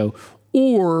might show.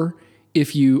 Or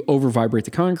if you over vibrate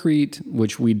the concrete,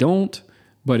 which we don't,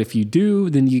 but if you do,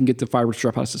 then you can get the fibers to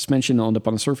drop out of suspension. They'll end up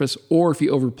on the surface. Or if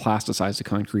you over plasticize the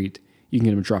concrete, you can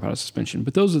get them to drop out of suspension.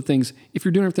 But those are the things, if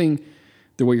you're doing everything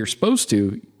the way you're supposed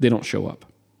to, they don't show up.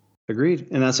 Agreed.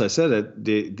 And as I said,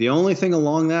 the only thing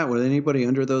along that with anybody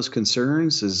under those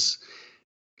concerns is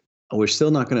we're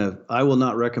still not going to, I will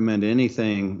not recommend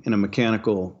anything in a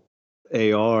mechanical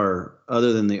AR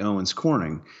other than the Owens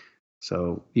Corning.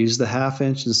 So use the 1/2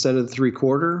 inch instead of the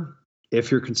 3/4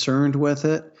 if you're concerned with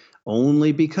it,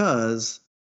 only because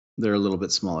they're a little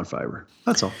bit smaller fiber.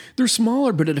 That's all. They're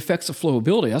smaller, but it affects the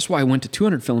flowability. That's why I went to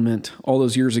 200 filament all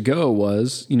those years ago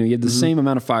was, you had the same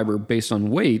amount of fiber based on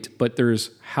weight, but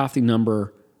there's half the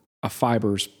number of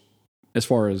fibers as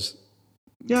far as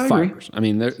fibers. I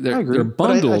mean, they're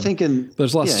bundled, I think but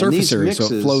there's less surface area,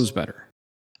 so it flows better.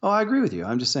 Oh, I agree with you.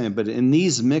 I'm just saying, but in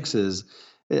these mixes,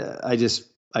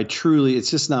 I truly,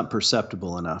 it's just not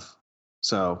perceptible enough.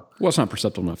 So. Well, it's not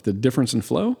perceptible enough. The difference in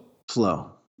flow?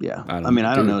 Flow. Yeah. I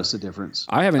don't notice the difference.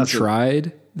 I haven't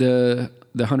tried the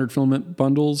 100 filament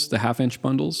bundles, the 1/2 inch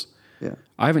bundles. Yeah.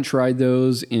 I haven't tried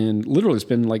those in literally it's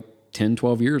been like 10,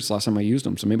 12 years last time I used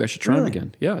them. So maybe I should try them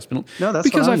again. Yeah. It's been that's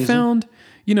because I found,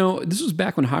 this was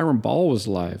back when Hiram Ball was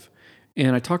alive.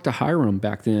 And I talked to Hiram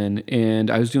back then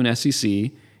and I was doing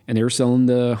SEC and they were selling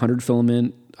the 100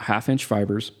 filament 1/2 inch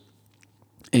fibers.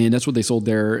 And that's what they sold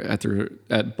there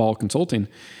at Ball Consulting.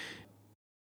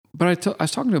 But I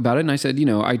was talking to him about it, and I said,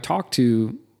 I talked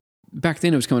to, back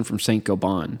then it was coming from St.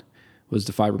 Gobain, was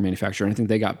the fiber manufacturer. And I think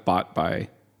they got bought by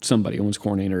somebody, Owens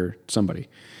Corning or somebody.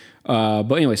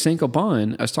 But anyway, St.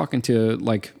 Gobain, I was talking to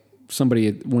like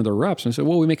somebody, one of their reps, and I said,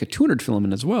 well, we make a 200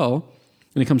 filament as well.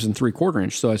 And it comes in 3/4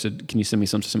 inch. So I said, can you send me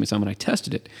some? And I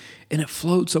tested it. And it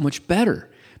flowed so much better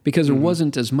because there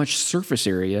wasn't as much surface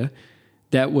area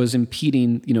that was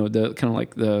impeding, the kind of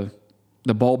like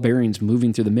the ball bearings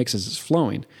moving through the mix as it's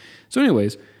flowing. So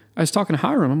anyways, I was talking to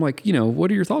Hiram. I'm like,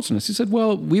 what are your thoughts on this? He said,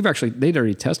 well, they'd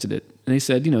already tested it. And they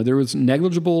said, there was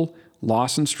negligible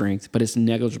loss in strength, but it's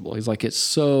negligible. He's like, it's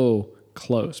so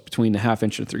close between the 1/2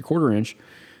 inch and 3/4 inch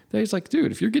that he's like,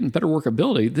 dude, if you're getting better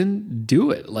workability, then do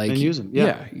it. Like, and use them.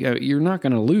 Yeah. You're not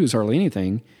going to lose hardly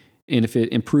anything. And if it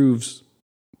improves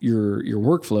your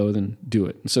workflow, then do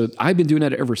it. And so I've been doing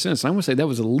that ever since. And I want to say that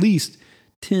was at least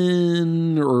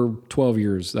 10 or 12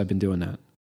 years I've been doing that.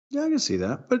 Yeah, I can see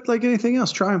that. But like anything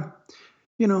else, try them.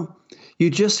 You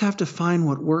just have to find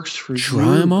what works for you,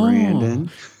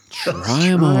 Brandon. Try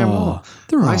them all.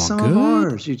 They're Try all some good. of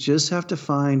ours. You just have to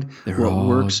find what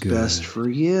works best for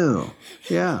you.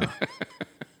 Yeah.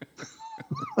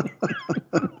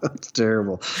 That's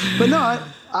terrible. But no,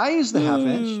 I use the 1/2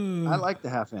 inch. I like the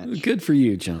 1/2 inch. Good for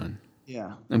you, John.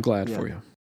 Yeah. I'm glad for you.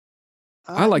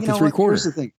 I like the 3/4. Here's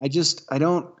the thing.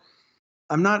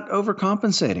 I'm not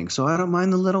overcompensating, so I don't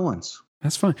mind the little ones.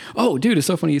 That's fine. Oh, dude, it's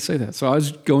so funny you say that. So I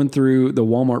was going through the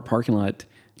Walmart parking lot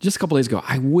just a couple days ago.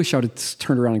 I wish I would have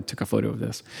turned around and took a photo of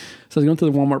this. So I was going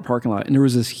through the Walmart parking lot, and there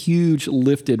was this huge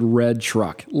lifted red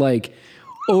truck, like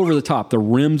over the top. The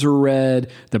rims are red,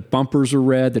 the bumpers are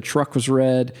red, the truck was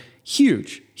red.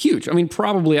 Huge, huge. I mean,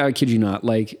 probably, I kid you not,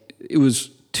 like it was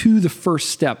to the first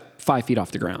step 5 feet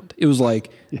off the ground. It was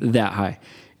like that high.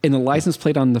 And the license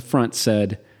plate on the front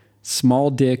said,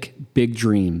 "Small dick, big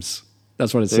dreams."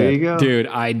 That's what it said. There you go. Dude,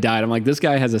 I died. I'm like, this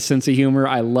guy has a sense of humor.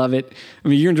 I love it. I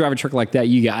mean, you're going to drive a truck like that,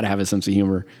 you got to have a sense of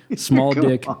humor. Small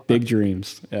dick, big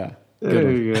dreams. Yeah.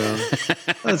 There you go.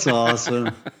 That's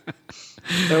awesome.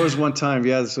 That was one time.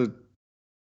 Yeah. So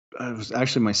it was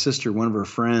actually my sister, one of her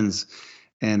friends,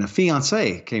 and a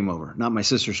fiance came over. Not my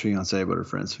sister's fiance, but her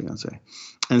friend's fiance.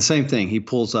 And same thing. He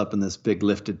pulls up in this big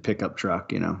lifted pickup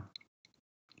truck,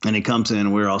 and he comes in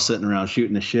and we're all sitting around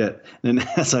shooting the shit. And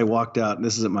as I walked out, and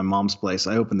this is at my mom's place,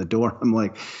 I opened the door. I'm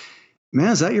like,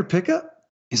 man, is that your pickup?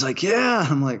 He's like, yeah.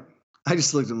 I'm like, I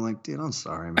just looked at him like, dude, I'm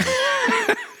sorry, man.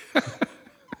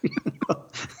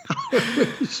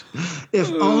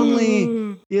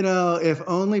 If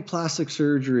only plastic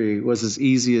surgery was as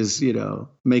easy as,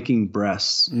 making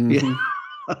breasts. Mm-hmm.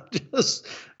 Just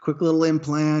quick little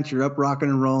implant, you're up rocking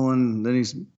and rolling. Then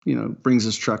he's, brings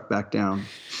his truck back down.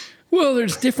 Well,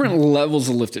 there's different levels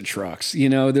of lifted trucks.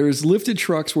 There's lifted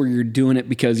trucks where you're doing it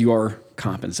because you are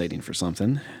compensating for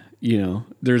something.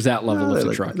 There's that level of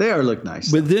lifted truck. They look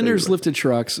nice. But then there's lifted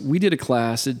trucks. We did a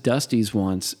class at Dusty's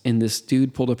once, and this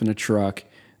dude pulled up in a truck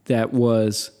that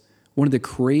was one of the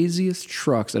craziest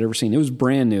trucks I'd ever seen. It was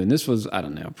brand new. And this was, I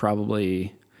don't know,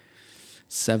 probably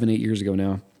 7-8 years ago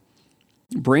now.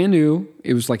 Brand new.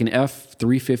 It was like an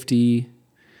F350,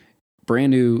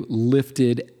 brand new,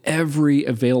 lifted, every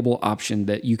available option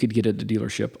that you could get at the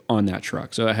dealership on that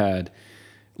truck. So it had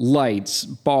lights,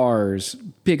 bars,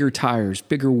 bigger tires,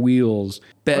 bigger wheels,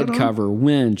 bed cover,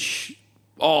 winch,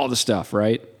 all the stuff,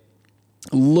 right?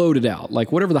 Loaded out,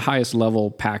 like whatever the highest level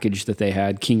package that they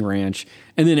had, King Ranch,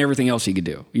 and then everything else he could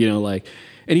do, and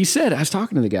he said, I was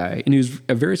talking to the guy, and he was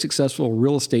a very successful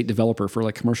real estate developer for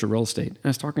like commercial real estate. And I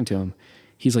was talking to him.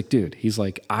 He's like, dude,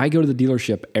 I go to the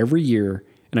dealership every year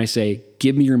and I say,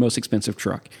 give me your most expensive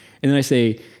truck. And then I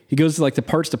say, he goes to like the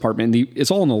parts department and it's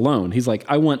all on the loan. He's like,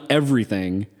 I want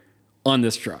everything on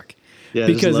this truck. Yeah,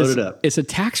 because load it up. It's a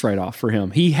tax write-off for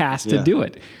him. He has to do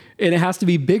it. And it has to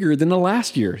be bigger than the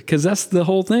last year because that's the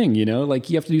whole thing, like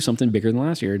you have to do something bigger than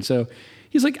last year. And so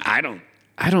he's like, I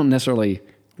don't necessarily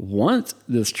want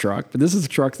this truck, but this is a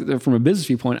truck that from a business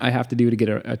viewpoint, I have to do to get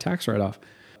a tax write-off.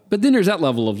 But then there's that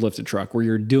level of lifted truck where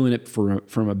you're doing it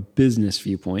from a business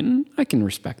viewpoint, and I can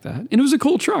respect that. And it was a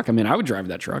cool truck. I mean, I would drive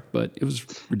that truck, but it was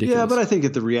ridiculous. Yeah, but I think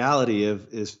that the reality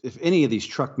is if any of these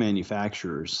truck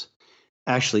manufacturers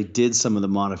actually did some of the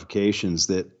modifications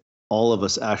that all of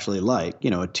us actually like, a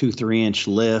 2-3-inch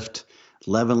lift,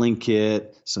 leveling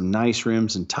kit, some nice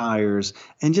rims and tires,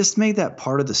 and just made that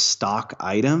part of the stock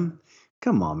item.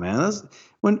 Come on, man.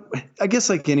 I guess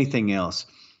like anything else.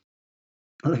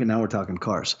 Okay, now we're talking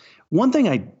cars. One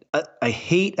thing I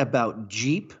hate about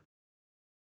Jeep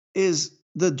is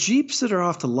the Jeeps that are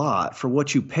off the lot for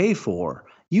what you pay for.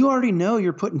 You already know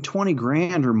you're putting 20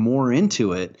 grand or more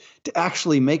into it to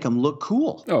actually make them look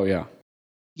cool. Oh, yeah.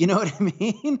 You know what I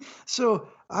mean? So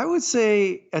I would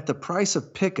say at the price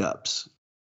of pickups,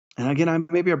 and again,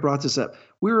 maybe I brought this up.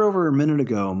 We were over a minute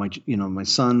ago. My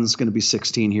son's going to be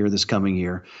 16 here this coming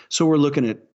year. So we're looking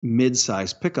at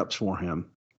mid-size pickups for him.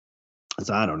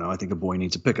 I don't know. I think a boy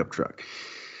needs a pickup truck,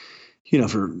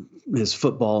 for his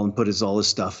football and put all his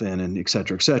stuff in and et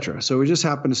cetera, et cetera. So we just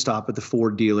happened to stop at the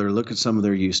Ford dealer, look at some of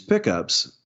their used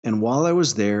pickups. And while I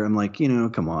was there, I'm like,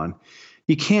 come on.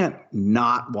 You can't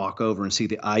not walk over and see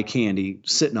the eye candy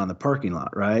sitting on the parking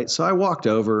lot, right? So I walked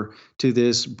over to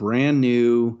this brand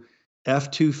new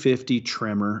F-250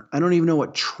 Tremor. I don't even know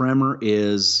what Tremor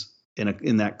is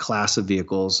in that class of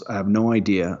vehicles. I have no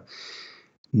idea.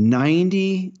 I'm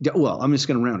just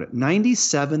going to round it.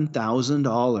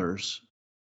 $97,000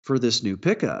 for this new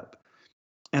pickup.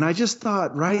 And I just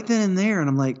thought right then and there, and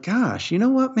I'm like, gosh, you know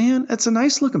what, man? It's a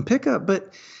nice looking pickup,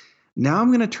 but now I'm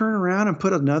going to turn around and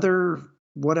put another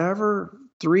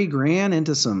 $3 grand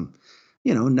into some,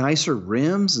 nicer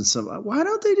rims and some. Why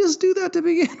don't they just do that to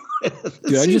begin with?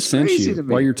 Dude, I just sent you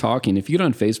while you're talking. If you get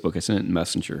on Facebook, I sent it in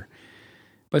Messenger.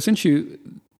 But I sent you.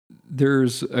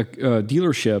 There's a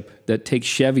dealership that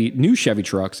takes new Chevy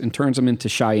trucks and turns them into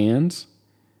Cheyennes.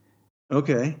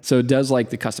 Okay. So it does like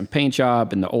the custom paint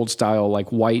job and the old style,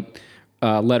 like white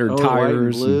lettered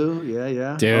tires. White and blue.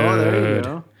 Yeah. Dude. Oh, there you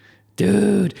go.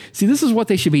 Dude. See, this is what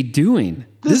they should be doing.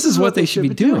 This is what they should be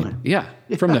doing. Yeah.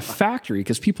 From the factory,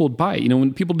 because people would buy it.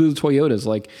 When people do the Toyotas,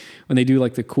 like when they do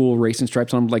like the cool racing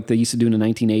stripes on them, like they used to do in the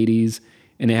 1980s,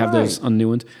 and they have those on new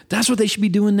ones. That's what they should be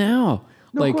doing now.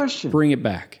 No question. Bring it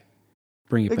back.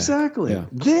 Exactly. Yeah.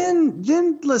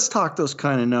 Then let's talk those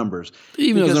kind of numbers.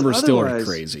 Even those numbers still are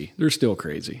crazy. They're still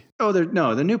crazy. Oh,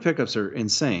 the new pickups are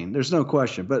insane. There's no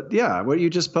question. But yeah, what you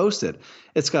just posted,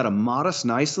 it's got a modest,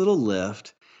 nice little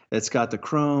lift. It's got the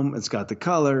chrome. It's got the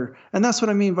color. And that's what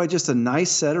I mean by just a nice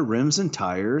set of rims and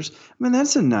tires. I mean,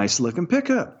 that's a nice looking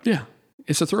pickup. Yeah.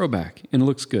 It's a throwback and it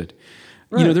looks good.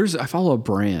 Right. I follow a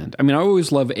brand. I mean, I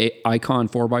always love Icon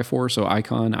 4x4. So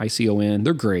Icon, ICON,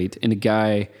 they're great. And a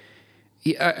guy,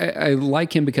 I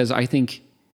like him because I think,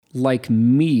 like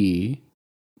me,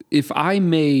 if I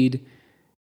made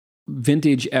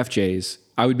vintage FJs,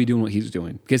 I would be doing what he's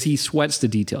doing because he sweats the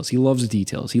details. He loves the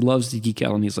details. He loves to geek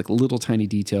out on these like little tiny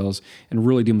details and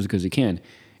really do them as good as he can.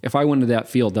 If I went into that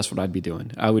field, that's what I'd be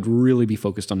doing. I would really be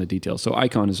focused on the details. So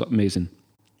Icon is amazing.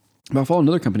 But I follow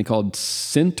another company called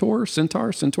Centaur,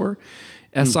 Sintor, Sintor,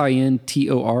 and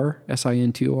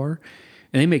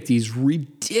they make these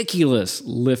ridiculous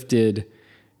lifted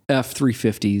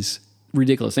F350s.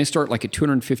 Ridiculous. They start like at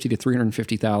 $250,000 to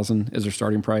 $350,000 as their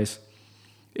starting price.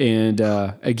 And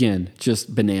again,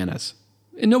 just bananas.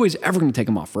 And nobody's ever going to take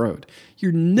them off road.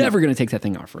 You're never going to take that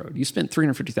thing off road. You spent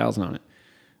 $350,000 on it.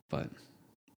 But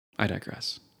I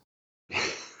digress.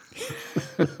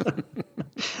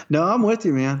 No, I'm with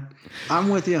you, man. I'm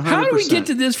with you 100%. How do we get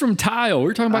to this from tile? We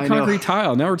were talking about concrete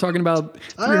tile. Now we're talking about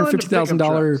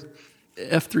 $350,000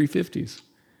 F350s.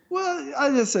 Well,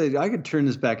 I just said I could turn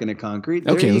this back into concrete.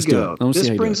 There okay, you let's go. Do it. This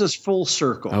brings us full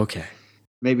circle. Okay.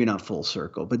 Maybe not full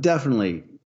circle, but definitely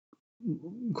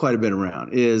quite a bit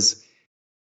around. Is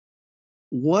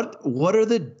what are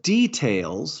the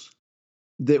details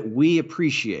that we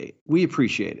appreciate? We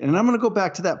appreciate. And I'm going to go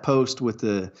back to that post with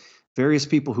the various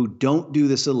people who don't do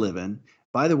this a living.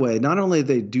 By the way, not only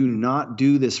they do not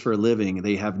do this for a living,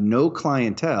 they have no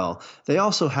clientele, they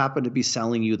also happen to be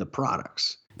selling you the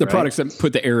products. The products that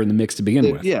put the air in the mix to begin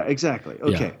with. Yeah, exactly.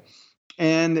 Okay. Yeah.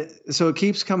 And so it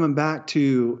keeps coming back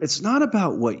to, it's not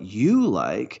about what you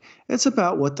like, it's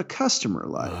about what the customer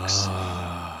likes.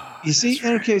 You see?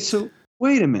 Right. Okay, so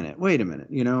wait a minute.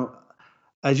 You know,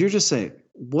 as you're just saying,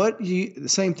 the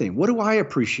same thing. What do I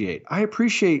appreciate? I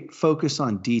appreciate focus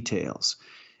on details.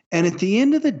 And at the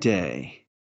end of the day,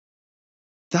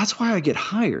 that's why I get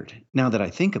hired. Now that I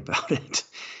think about it,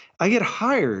 I get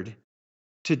hired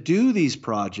to do these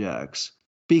projects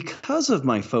because of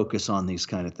my focus on these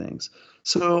kind of things.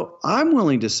 So I'm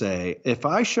willing to say, if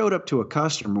I showed up to a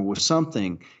customer with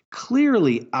something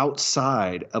clearly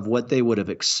outside of what they would have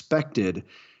expected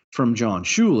from John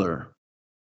Schuler,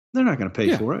 they're not going to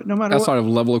pay for it, no matter what. Outside of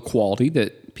level of quality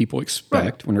that people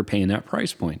expect when they're paying that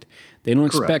price point. They don't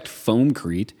expect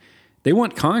foamcrete. They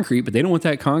want concrete, but they don't want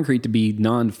that concrete to be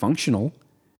non-functional.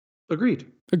 Agreed.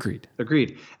 And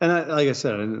like I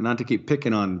said, not to keep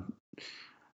picking on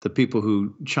the people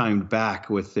who chimed back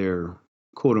with their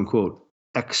quote unquote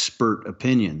expert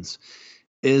opinions,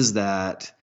 is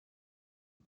that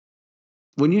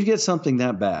when you get something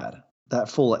that bad, that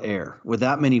full of air with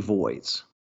that many voids,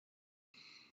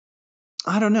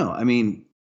 I don't know. I mean,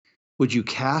 would you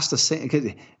cast as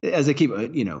they keep,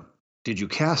 did you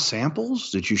cast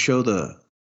samples? Did you show the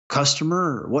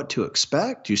customer what to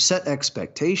expect? You set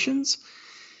expectations?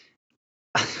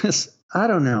 I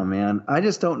don't know, man. I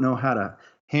just don't know how to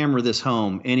hammer this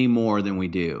home any more than we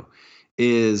do.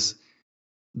 Is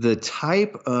the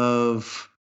type of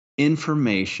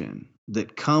information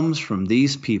that comes from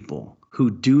these people who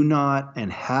do not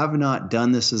and have not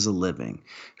done this as a living,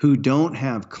 who don't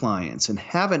have clients and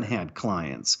haven't had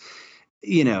clients,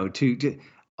 to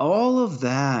all of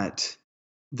that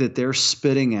they're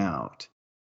spitting out.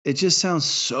 It just sounds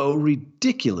so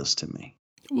ridiculous to me.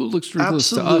 Well, it looks ridiculous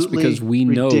to us because we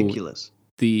know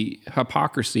the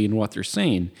hypocrisy in what they're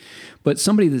saying. But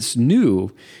somebody that's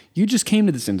new, you just came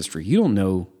to this industry. You don't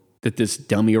know that this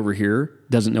dummy over here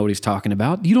doesn't know what he's talking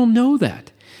about. You don't know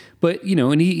that. But,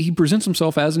 and he presents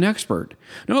himself as an expert.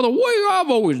 Now, the way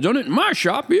I've always done it in my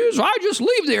shop is I just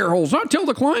leave the air holes. I tell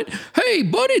the client, hey,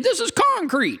 buddy, this is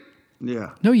concrete.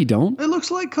 Yeah. No, you don't. It looks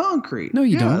like concrete. No,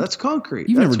 you don't. That's concrete.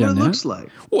 You've never done that. That's what it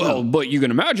looks like. Well, but you can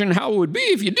imagine how it would be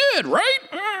if you did, right?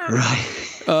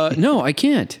 Right. No, I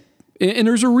can't. And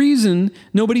there's a reason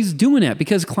nobody's doing that,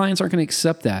 because clients aren't going to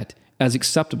accept that as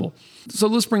acceptable. So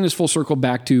let's bring this full circle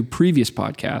back to previous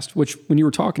podcast, which when you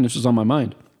were talking, this was on my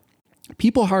mind.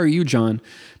 People hire you, John,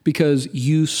 because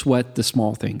you sweat the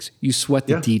small things. You sweat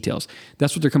the details.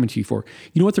 That's what they're coming to you for.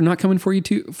 You know what they're not coming for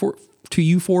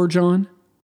you for, John?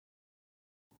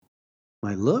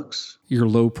 My looks? Your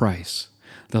low price.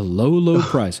 The low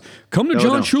price. Come to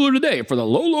John Schuler today for the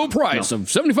low price of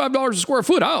 $75 a square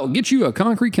foot. I'll get you a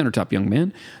concrete countertop, young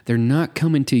man. They're not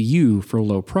coming to you for a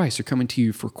low price. They're coming to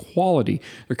you for quality.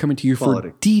 They're coming to you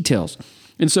for details.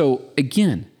 And so,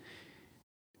 again,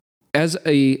 as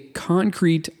a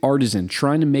concrete artisan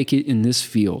trying to make it in this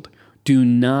field, do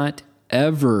not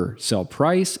ever sell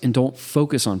price and don't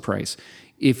focus on price.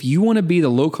 If you want to be the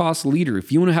low-cost leader,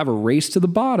 if you want to have a race to the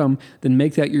bottom, then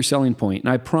make that your selling point.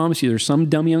 And I promise you, there's some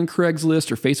dummy on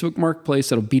Craigslist or Facebook Marketplace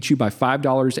that'll beat you by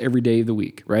 $5 every day of the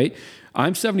week, right?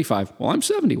 I'm 75. Well, I'm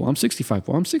 70. Well, I'm 65.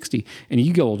 Well, I'm 60. And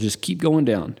you go, just keep going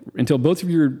down until both of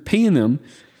you are paying them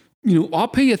I'll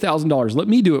pay you $1,000. Let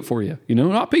me do it for you. And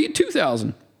I'll pay you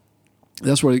 $2,000.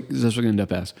 That's what it's going to end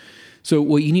up as. So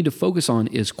what you need to focus on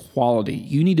is quality.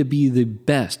 You need to be the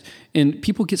best. And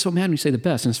people get so mad when you say the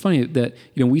best. And it's funny that,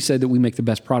 we said that we make the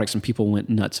best products and people went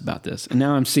nuts about this. And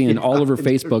now I'm seeing all over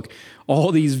Facebook,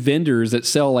 all these vendors that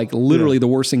sell like literally the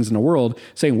worst things in the world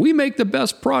saying, we make the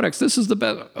best products. This is the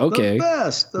best. Okay.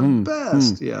 The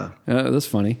best. Yeah. That's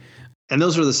funny. And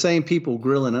those are the same people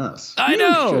grilling us. I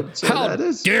know. How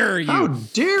dare you? How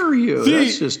dare you?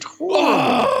 That's just horrible.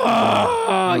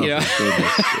 Yeah.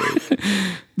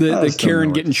 The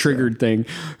Karen getting triggered thing.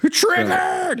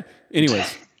 Triggered!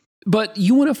 Anyways. But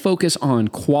you want to focus on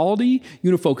quality.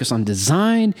 You want to focus on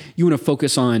design. You want to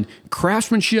focus on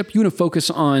craftsmanship. You want to focus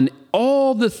on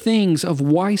all the things of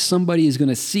why somebody is going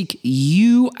to seek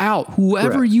you out.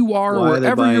 Whoever you are,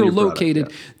 wherever you're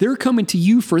located, they're coming to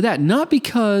you for that. Not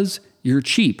because you're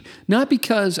cheap, not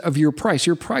because of your price.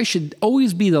 Your price should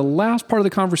always be the last part of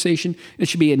the conversation. It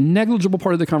should be a negligible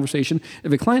part of the conversation.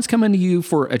 If a client's coming to you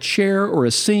for a chair or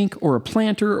a sink or a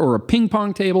planter or a ping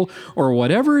pong table or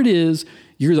whatever it is,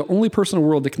 you're the only person in the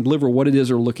world that can deliver what it is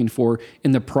they're looking for,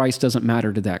 and the price doesn't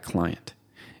matter to that client.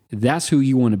 That's who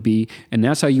you want to be, and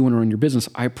that's how you want to run your business.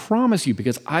 I promise you,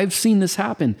 because I've seen this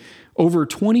happen over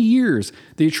 20 years.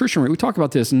 The attrition rate, we talk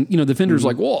about this, and the vendor's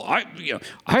like, well, I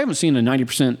haven't seen a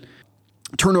 90%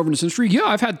 turnover in this industry. Yeah,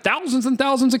 I've had thousands and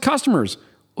thousands of customers.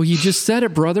 Well, you just said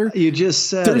it, brother. You just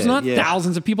said There's not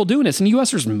thousands of people doing this. In the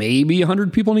U.S., there's maybe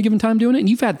 100 people in a given time doing it, and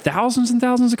you've had thousands and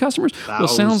thousands of customers. Well, it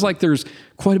sounds like there's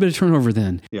quite a bit of turnover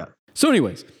then. Yeah. So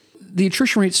anyways, the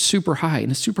attrition rate's super high,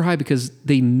 and it's super high because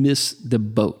they miss the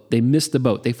boat.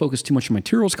 They focus too much on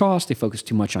materials cost. They focus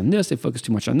too much on this. They focus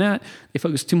too much on that. They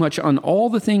focus too much on all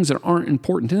the things that aren't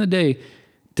important. In the day,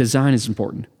 design is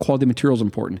important. Quality material is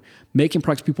important. Making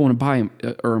products people want to buy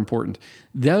are important.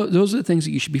 Those are the things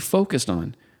that you should be focused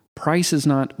on. Price is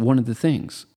not one of the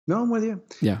things. No, I'm with you.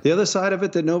 Yeah. The other side of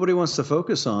it that nobody wants to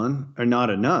focus on, or not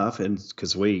enough, and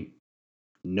because we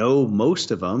know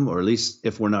most of them, or at least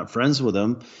if we're not friends with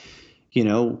them,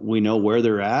 we know where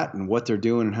they're at and what they're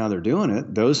doing and how they're doing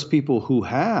it. Those people who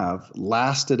have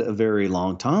lasted a very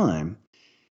long time,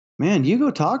 man, you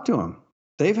go talk to them.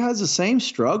 They've had the same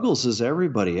struggles as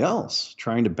everybody else,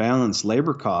 trying to balance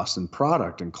labor costs and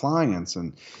product and clients.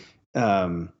 And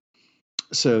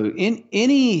so in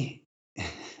any,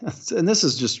 and this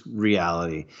is just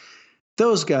reality,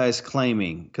 those guys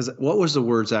claiming, because what was the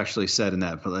words actually said in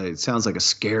that? It sounds like a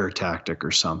scare tactic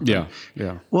or something.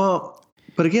 Yeah. Well,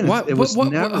 but again, it was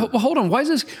never. Hold on. Why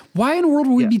in the world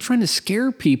would we be trying to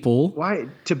scare people? Why?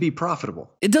 To be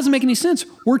profitable. It doesn't make any sense.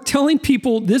 We're telling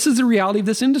people this is the reality of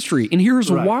this industry, and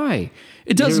here's why.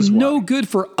 It does no good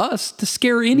for us to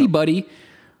scare anybody.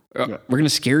 We're going to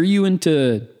scare you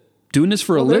into doing this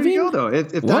for a living? There you go, though.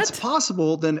 If that's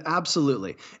possible, then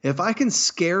absolutely. If I can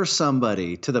scare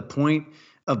somebody to the point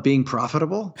of being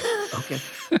profitable, okay,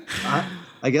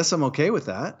 I guess I'm okay with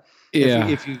that.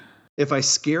 Yeah. If I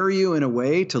scare you in a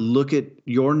way to look at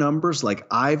your numbers, like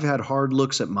I've had hard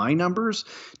looks at my numbers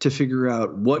to figure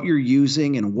out what you're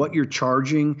using and what you're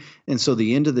charging. And so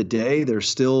the end of the day, there's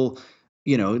still,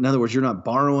 in other words, you're not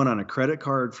borrowing on a credit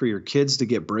card for your kids to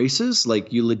get braces.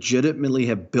 Like you legitimately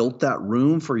have built that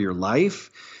room for your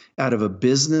life out of a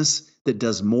business that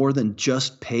does more than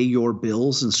just pay your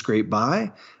bills and scrape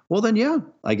by. Well, then, yeah,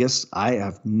 I guess I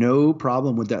have no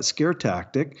problem with that scare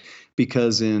tactic,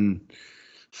 because in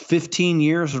 15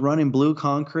 years running Blue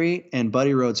Concrete and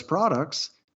Buddy Rhodes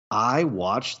products, I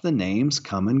watched the names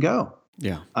come and go.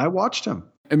 Yeah. I watched them.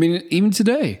 I mean, even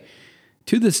today,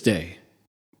 to this day,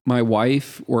 my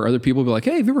wife or other people will be like,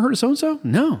 hey, have you ever heard of so-and-so?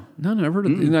 No, never heard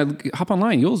of it. And I hop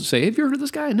online. You'll say, hey, have you heard of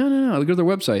this guy? No. I go to their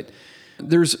website.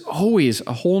 There's always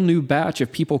a whole new batch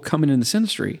of people coming in this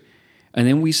industry. And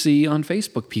then we see on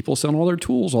Facebook, people selling all their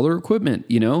tools, all their equipment,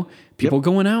 people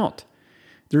going out.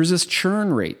 There's this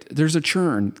churn rate. There's a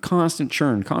churn, constant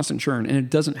churn. And it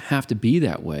doesn't have to be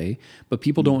that way, but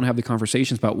people don't have the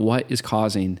conversations about what is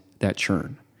causing that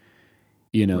churn.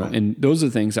 Right. And those are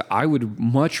the things that I would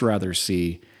much rather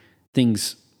see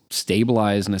things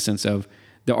stabilize in a sense of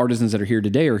the artisans that are here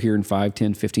today are here in 5,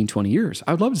 10, 15, 20 years.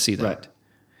 I would love to see that. Right.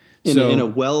 In a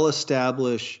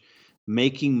well-established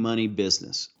making money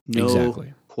business. No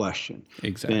question.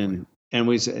 Exactly.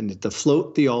 And to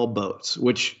float the all boats,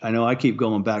 which I know I keep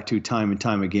going back to time and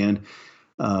time again,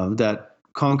 that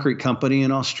concrete company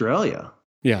in Australia.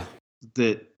 Yeah.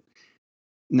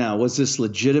 Now, was this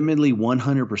legitimately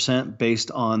 100%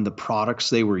 based on the products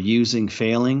they were using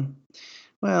failing?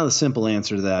 Well, the simple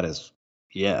answer to that is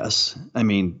yes. I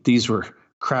mean, these were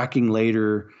cracking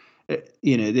later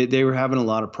They were having a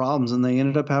lot of problems, and they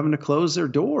ended up having to close their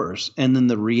doors. And then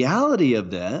the reality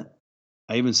of that,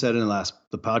 I even said in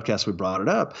the podcast we brought it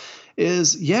up,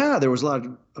 is there was a lot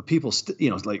of people,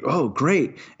 like, oh,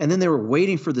 great. And then they were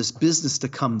waiting for this business to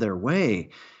come their way.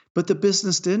 But the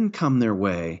business didn't come their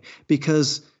way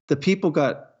because the people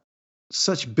got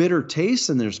such bitter taste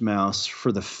in their mouths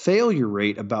for the failure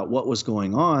rate about what was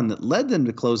going on that led them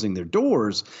to closing their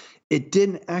doors. It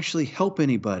didn't actually help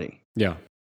anybody. Yeah.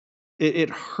 It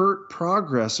hurt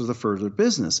progress of the further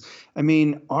business. I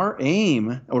mean, our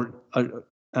aim, or I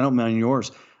don't mind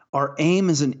yours, our aim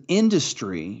as an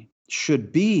industry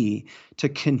should be to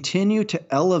continue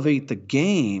to elevate the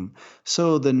game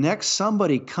so the next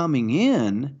somebody coming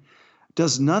in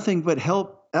does nothing but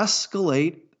help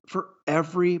escalate for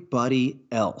everybody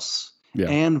else,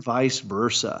 and vice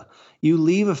versa. You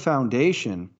leave a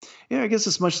foundation. I guess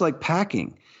it's much like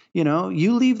packing. You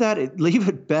leave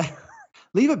it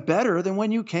better than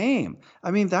when you came.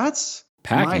 I mean, that's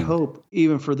my hope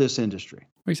even for this industry.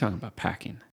 What are you talking about,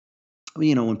 packing?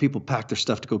 When people pack their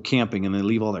stuff to go camping and they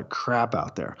leave all their crap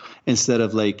out there instead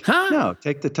of no,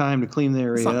 take the time to clean the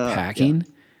area up. Packing.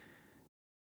 Yeah.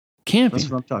 Camping. That's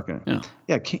what I'm talking about.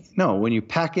 Yeah. No, when you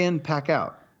pack in, pack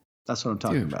out. That's what I'm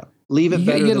talking about. Leave it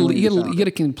better than when you found it. You got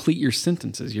to complete your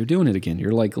sentences. You're doing it again.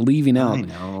 You're like leaving out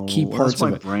key parts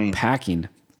of it. Brain. Packing.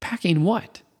 Packing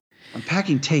what? I'm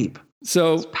packing tape.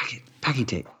 So packing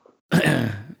tape.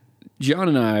 John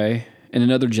and I and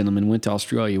another gentleman went to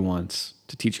Australia once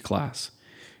to teach a class,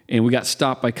 and we got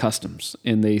stopped by customs,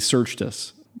 and they searched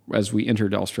us as we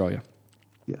entered Australia.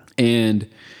 Yeah, and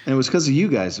it was because of you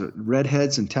guys,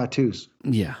 redheads and tattoos.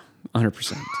 Yeah,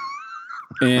 100%.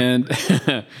 And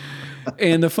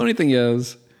and the funny thing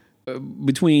is,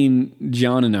 between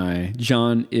John and I,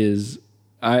 John is,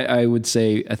 I would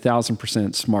say,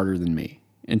 1,000% smarter than me.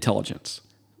 Intelligence.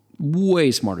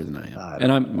 Way smarter than I am.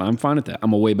 And I'm fine with that.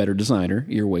 I'm a way better designer.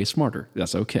 You're way smarter.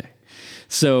 That's okay.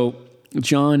 So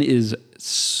John is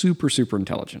super, super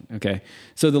intelligent. Okay.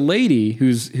 So the lady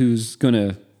who's going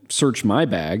to search my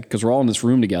bag, because we're all in this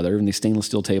room together and these stainless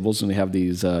steel tables and we have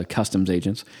these customs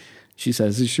agents, she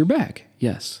says, "Is this your bag?"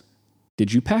 "Yes."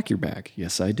 "Did you pack your bag?"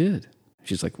 "Yes, I did."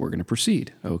 She's like, "We're going to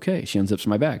proceed." Okay. She unzips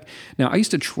my bag. Now, I used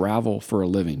to travel for a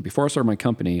living. Before I started my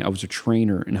company, I was a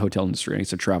trainer in the hotel industry. I used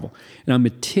to travel. And I'm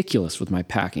meticulous with my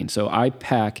packing. So I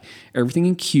pack everything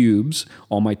in cubes.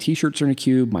 All my T-shirts are in a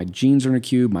cube. My jeans are in a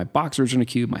cube. My boxers are in a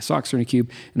cube. My socks are in a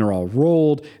cube. And they're all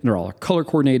rolled. And they're all color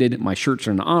coordinated. My shirts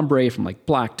are in an ombre from like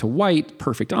black to white.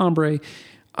 Perfect ombre.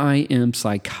 I am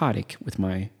psychotic with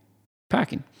my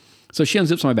packing. So she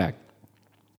unzips my bag.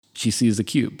 She sees the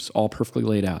cubes all perfectly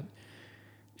laid out.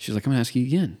 She's like, "I'm going to ask you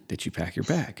again. Did you pack your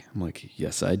bag?" I'm like,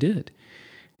 "Yes, I did."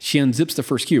 She unzips the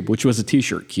first cube, which was a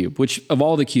T-shirt cube, which of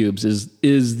all the cubes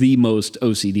is the most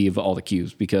OCD of all the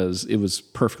cubes because it was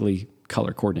perfectly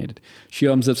color coordinated. She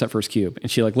unzips that first cube and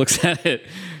she like looks at it.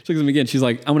 She looks at me again. She's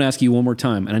like, "I'm going to ask you one more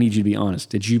time and I need you to be honest.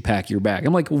 Did you pack your bag?"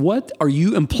 I'm like, "What are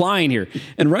you implying here?"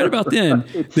 And right about then,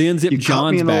 they unzip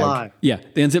John's bag. Yeah,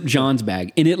 they unzip John's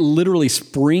bag and it literally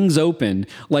springs open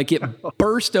like it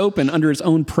burst open under its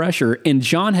own pressure. And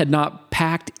John had not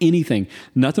packed anything.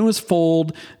 Nothing was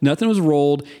folded. Nothing was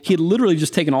rolled. He had literally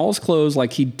just taken all his clothes,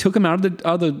 like he took them out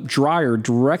of the dryer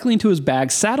directly into his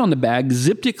bag, sat on the bag,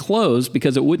 zipped it closed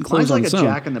because it wouldn't close on its own. Like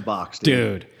a Jack in the Box,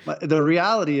 dude. The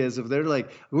reality is, if they're like,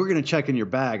 "We're going to check in your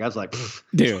bag," I was like,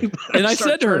 dude. And I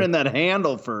said to her, "Turning that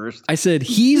handle first." I said,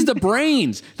 "He's the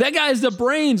brains. That guy's the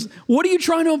brains. What are you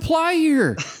trying to imply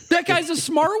here? That guy's the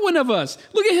smart one of us.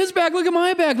 Look at his bag. Look at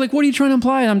my bag. Like, what are you trying to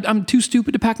imply? I'm too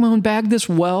stupid to pack my own bag this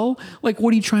well. Like,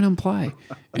 what are you trying to imply?"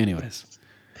 Anyways,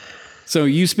 so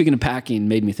you speaking of packing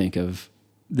made me think of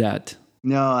that.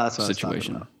 No, that's what situation. I was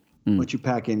talking about. What you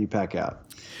pack in, you pack out.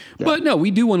 Yeah. But no, we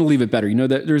do want to leave it better. You know,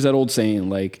 that there's that old saying,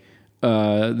 like,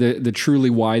 the truly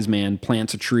wise man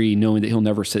plants a tree knowing that he'll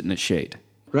never sit in its shade.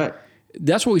 Right.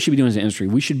 That's what we should be doing as an industry.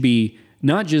 We should be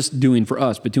not just doing for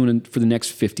us, but doing it for the next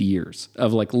 50 years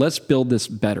of like, let's build this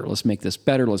better. Let's make this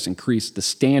better. Let's increase the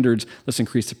standards. Let's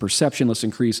increase the perception. Let's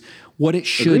increase what it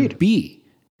should be.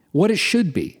 What it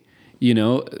should be. You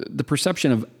know, the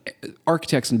perception of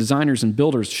architects and designers and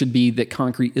builders should be that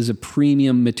concrete is a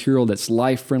premium material that's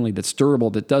life-friendly, that's durable,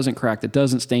 that doesn't crack, that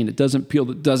doesn't stain, that doesn't peel,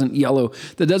 that doesn't yellow,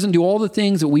 that doesn't do all the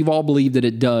things that we've all believed that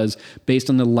it does based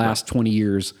on the last 20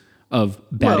 years of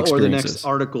bad experiences. Or the next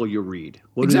article you read.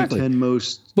 What exactly. are the 10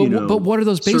 most, but what are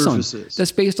those based surfaces? On?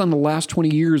 That's based on the last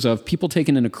 20 years of people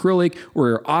taking an acrylic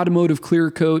or automotive clear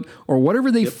coat or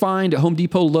whatever they find at Home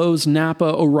Depot, Lowe's, Napa,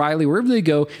 O'Reilly, wherever they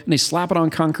go, and they slap it on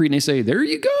concrete and they say, "There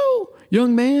you go,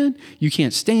 young man. You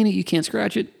can't stain it. You can't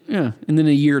scratch it." Yeah. And then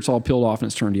in a year, it's all peeled off and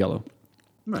it's turned yellow.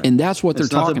 Right. And that's what they're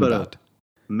It's nothing talking but about.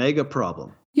 a mega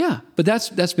problem. Yeah, but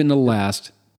that's been the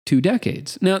last 2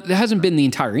 decades. Now, it hasn't been the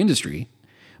entire industry,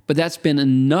 but that's been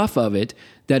enough of it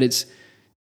that it's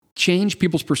changed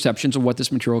people's perceptions of what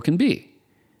this material can be.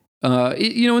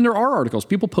 And there are articles.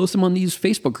 People post them on these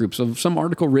Facebook groups of some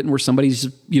article written where somebody's,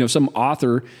 some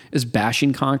author is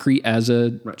bashing concrete as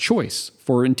a choice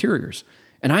for interiors.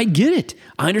 And I get it.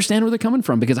 I understand where they're coming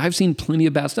from because I've seen plenty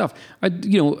of bad stuff. A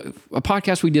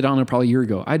podcast we did on it probably a year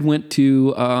ago. I'd went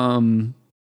to, I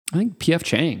think P.F.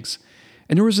 Chang's,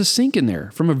 and there was a sink in there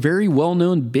from a very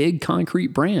well-known big concrete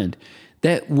brand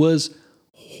that was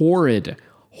horrid.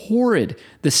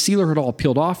 The sealer had all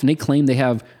peeled off, and they claimed they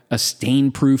have a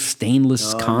stain-proof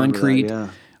stainless concrete. That, yeah.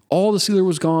 All the sealer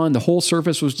was gone. The whole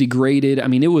surface was degraded. I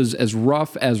mean, it was as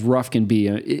rough can be.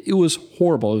 It was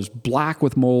horrible. It was black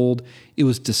with mold. It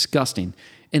was disgusting.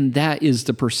 And that is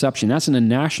the perception. That's in a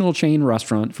national chain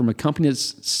restaurant from a company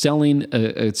that's selling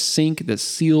a sink that's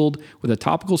sealed with a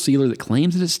topical sealer that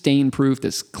claims it is stain-proof,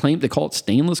 they call it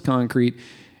stainless concrete,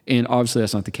 and obviously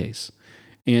that's not the case.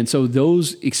 And so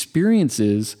those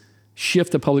experiences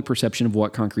shift the public perception of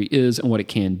what concrete is and what it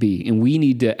can be. And we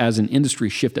need to, as an industry,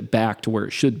 shift it back to where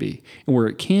it should be and where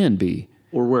it can be.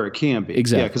 Or where it can be.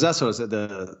 Exactly. Yeah, because that's what I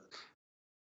said.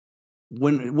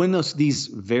 When these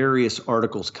various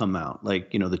articles come out,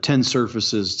 like, the 10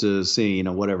 surfaces to see,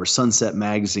 whatever, Sunset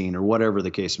Magazine or whatever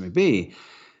the case may be,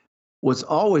 what's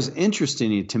always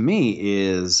interesting to me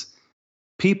is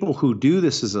people who do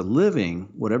this as a living,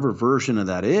 whatever version of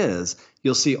that is,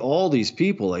 you'll see all these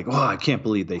people like, oh, I can't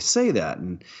believe they say that.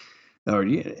 And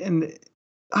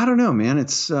I don't know, man,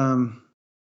 it's,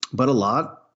 but a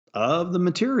lot of the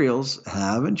materials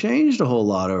haven't changed a whole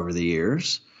lot over the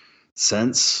years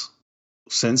since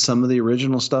some of the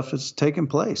original stuff has taken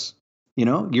place.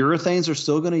 Urethanes are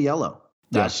still going to yellow.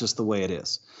 That's just the way it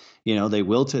is.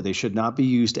 They should not be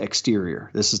used exterior.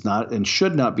 This is not and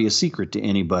should not be a secret to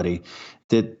anybody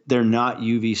that they're not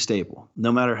UV stable.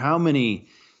 No matter how many,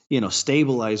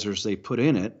 stabilizers they put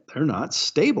in it, they're not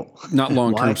stable. Not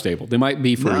long-term stable. They might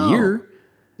be for a year.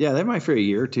 Yeah, they might for a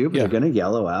year or two, but they're going to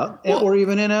yellow out. Or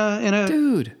even in a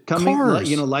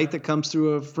cars. Light that comes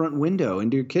through a front window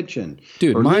into your kitchen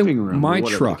or living room. My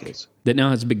truck that now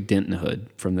has a big dent in the hood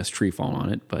from this tree falling on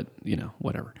it, but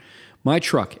whatever. My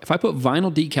truck, if I put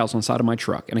vinyl decals on the side of my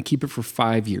truck and I keep it for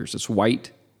 5 years, it's a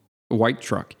white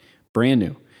truck, brand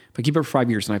new. If I keep it for 5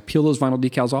 years and I peel those vinyl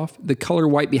decals off, the color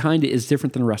white behind it is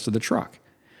different than the rest of the truck.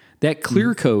 That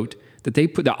clear coat that they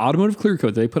put, the automotive clear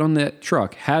coat that they put on that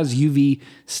truck has UV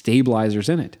stabilizers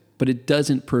in it, but it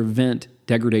doesn't prevent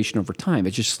degradation over time.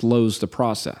 It just slows the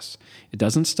process. It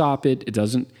doesn't stop it. It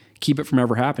doesn't keep it from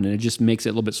ever happening. It just makes it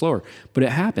a little bit slower, but it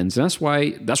happens. And that's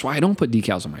why I don't put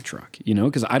decals on my truck,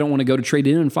 because I don't want to go to trade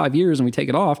it in 5 years and we take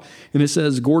it off and it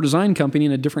says Gore Design Company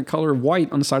in a different color of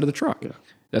white on the side of the truck. Yeah.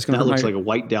 That looks like a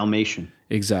white Dalmatian.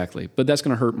 Exactly. But that's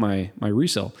going to hurt my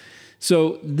resale.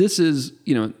 So this is,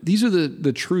 these are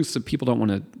the truths that people don't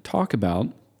want to talk about.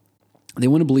 They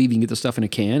want to believe you can get the stuff in a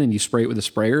can and you spray it with a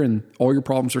sprayer and all your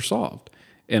problems are solved.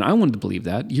 And I wanted to believe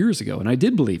that years ago, and I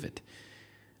did believe it.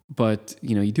 But,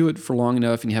 you do it for long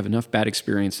enough and you have enough bad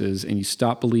experiences and you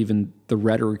stop believing the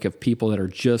rhetoric of people that are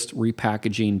just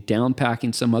repackaging,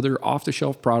 downpacking some other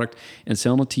off-the-shelf product and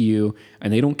selling it to you,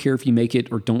 and they don't care if you make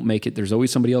it or don't make it. There's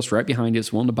always somebody else right behind you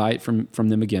that's willing to buy it from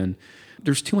them again.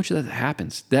 There's too much of that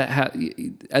happens.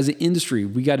 As an industry,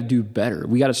 we got to do better.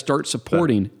 We got to start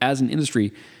supporting, as an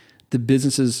industry, the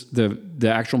businesses,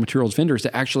 the actual materials vendors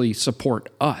that actually support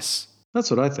us. That's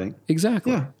what I think.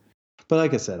 Exactly. Yeah. But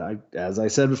like I said, as I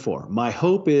said before, my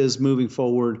hope is moving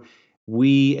forward,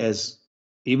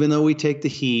 even though we take the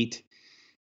heat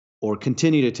or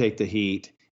continue to take the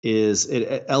heat,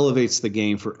 it elevates the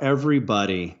game for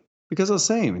everybody. Because I was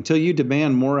saying, until you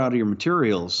demand more out of your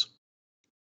materials,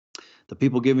 the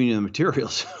people giving you the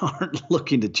materials aren't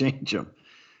looking to change them.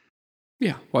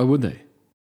 Yeah, why would they?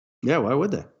 Yeah, why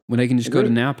would they? When they can just go to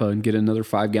Napa and get another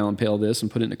 5-gallon pail of this and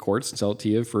put it in the quarts and sell it to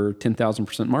you for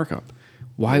 10,000% markup.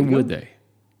 Why would they?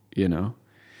 Well,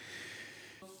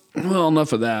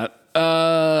 enough of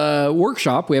that.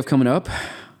 Workshop we have coming up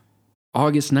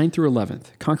August 9th through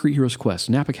 11th. Concrete Heroes Quest,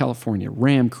 Napa, California,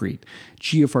 Ramcrete,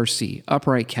 GFRC,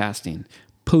 Upright Casting,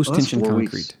 Post-Tension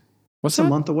Concrete. Weeks. What's that? A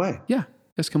month away. Yeah,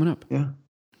 that's coming up. Yeah. A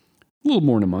little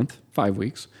more than a month, 5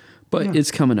 weeks, but it's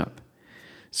coming up.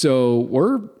 So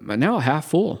we're now half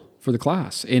full for the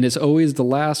class. And it's always the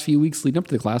last few weeks leading up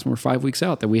to the class, when we're 5 weeks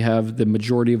out, that we have the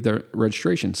majority of the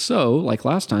registration. So like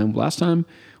last time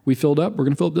we filled up, we're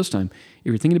going to fill up this time. If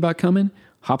you're thinking about coming,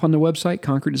 hop on the website,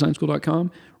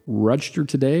 concretedesignSchool.com, register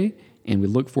today, and we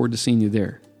look forward to seeing you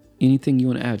there. Anything you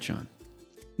want to add, John?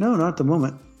 No, not at the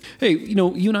moment. Hey,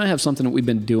 you and I have something that we've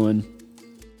been doing,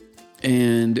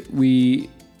 and we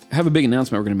have a big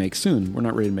announcement we're going to make soon. We're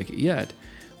not ready to make it yet,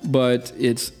 but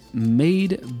it's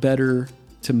made better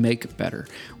to make better,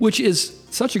 which is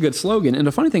such a good slogan. And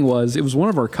the funny thing was, it was one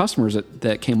of our customers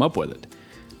that came up with it.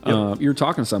 Yep. You were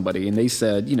talking to somebody, and they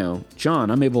said,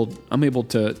 John, I'm able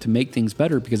to make things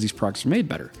better because these products are made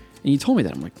better. And you told me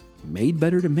that. I'm like, made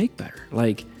better to make better.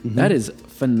 Like, that is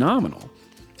phenomenal.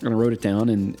 And I wrote it down,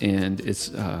 and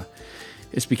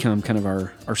it's become kind of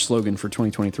our slogan for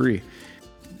 2023.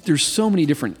 There's so many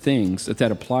different things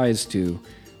that applies to,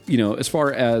 as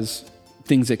far as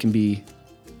things that can be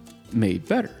made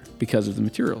better because of the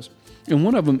materials. And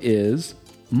one of them is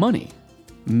money.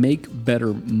 Make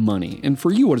better money. And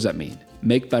for you, what does that mean?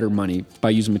 Make better money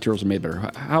by using materials that are made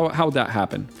better. How would that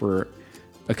happen for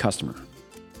a customer?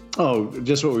 Oh,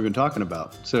 just what we've been talking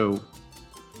about. So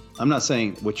I'm not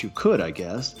saying what you could, I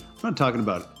guess. I'm not talking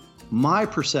about, my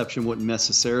perception wouldn't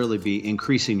necessarily be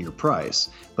increasing your price.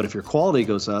 But if your quality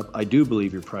goes up, I do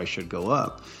believe your price should go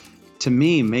up. To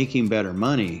me, making better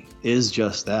money is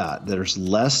just that. There's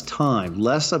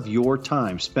less of your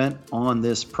time spent on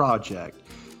this project.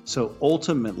 So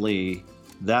ultimately,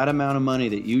 that amount of money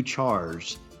that you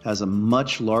charge has a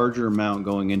much larger amount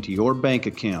going into your bank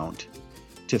account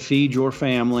to feed your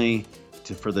family,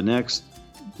 for the next,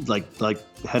 like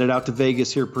headed out to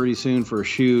Vegas here pretty soon for a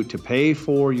shoot, to pay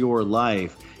for your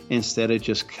life instead of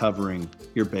just covering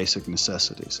your basic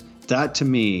necessities. That to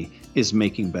me is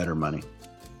making better money.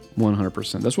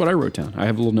 100%. That's what I wrote down. I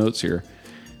have little notes here.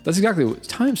 That's exactly what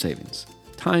time savings.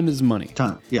 Time is money.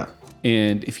 Time, yeah.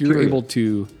 And if you're able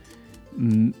to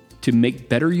make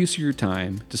better use of your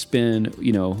time, to spend,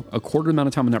 a quarter amount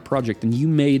of time on that project, then you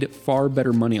made far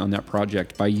better money on that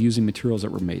project by using materials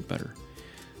that were made better.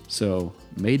 So,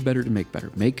 made better to make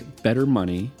better. Make better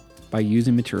money by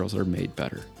using materials that are made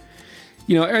better.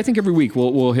 I think every week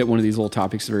we'll hit one of these little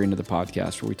topics at the very end of the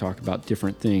podcast where we talk about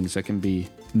different things that can be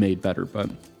made better. But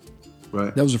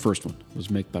right. That was the first one, was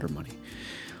make better money.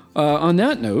 On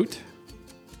that note,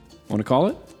 want to call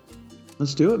it?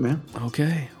 Let's do it, man.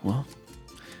 Okay, well,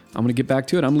 I'm going to get back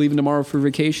to it. I'm leaving tomorrow for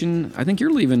vacation. I think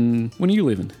you're leaving. When are you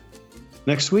leaving?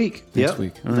 Next week. Next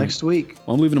week. All right. Next week.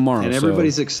 Well, I'm leaving tomorrow. And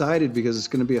everybody's excited because it's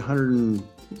going to be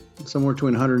somewhere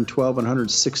between 112 and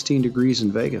 116 degrees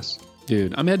in Vegas.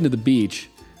 Dude, I'm heading to the beach,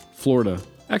 Florida.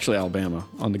 Actually, Alabama,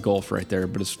 on the Gulf right there,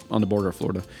 but it's on the border of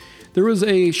Florida. There was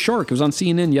a shark. It was on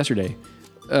CNN yesterday.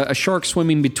 A shark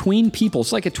swimming between people.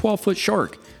 It's like a 12-foot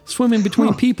shark swimming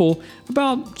between people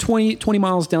about 20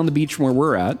 miles down the beach from where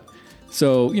we're at.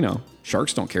 So,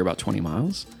 sharks don't care about 20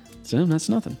 miles. So that's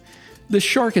nothing. The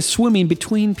shark is swimming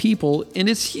between people, and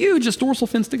it's huge. This dorsal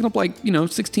fin sticking up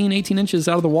 16, 18 inches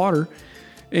out of the water.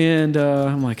 And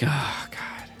I'm like, oh,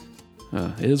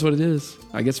 God. It is what it is.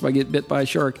 I guess if I get bit by a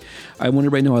shark, I want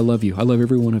everybody to know I love you. I love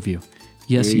every one of you.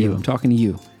 Yes, you. I'm talking to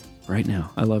you right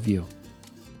now. I love you.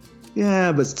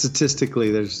 Yeah, but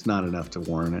statistically, there's not enough to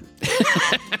warrant it.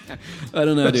 I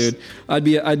don't know, dude. I'd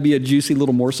be a juicy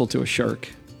little morsel to a shark.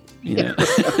 Yeah.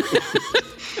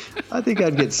 I think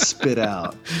I'd get spit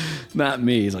out. Not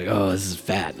me. He's like, oh, this is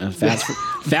fat.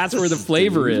 Fat's where the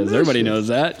flavor is. Everybody knows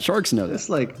that. Sharks know that. It's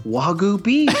like Wagyu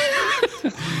beef.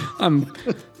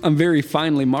 I'm very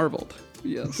finely marbled.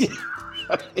 Yes.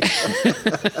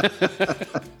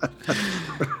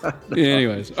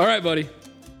 Anyways. All right, buddy.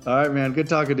 All right, man. Good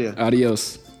talking to you.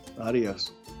 Adios.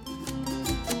 Adios.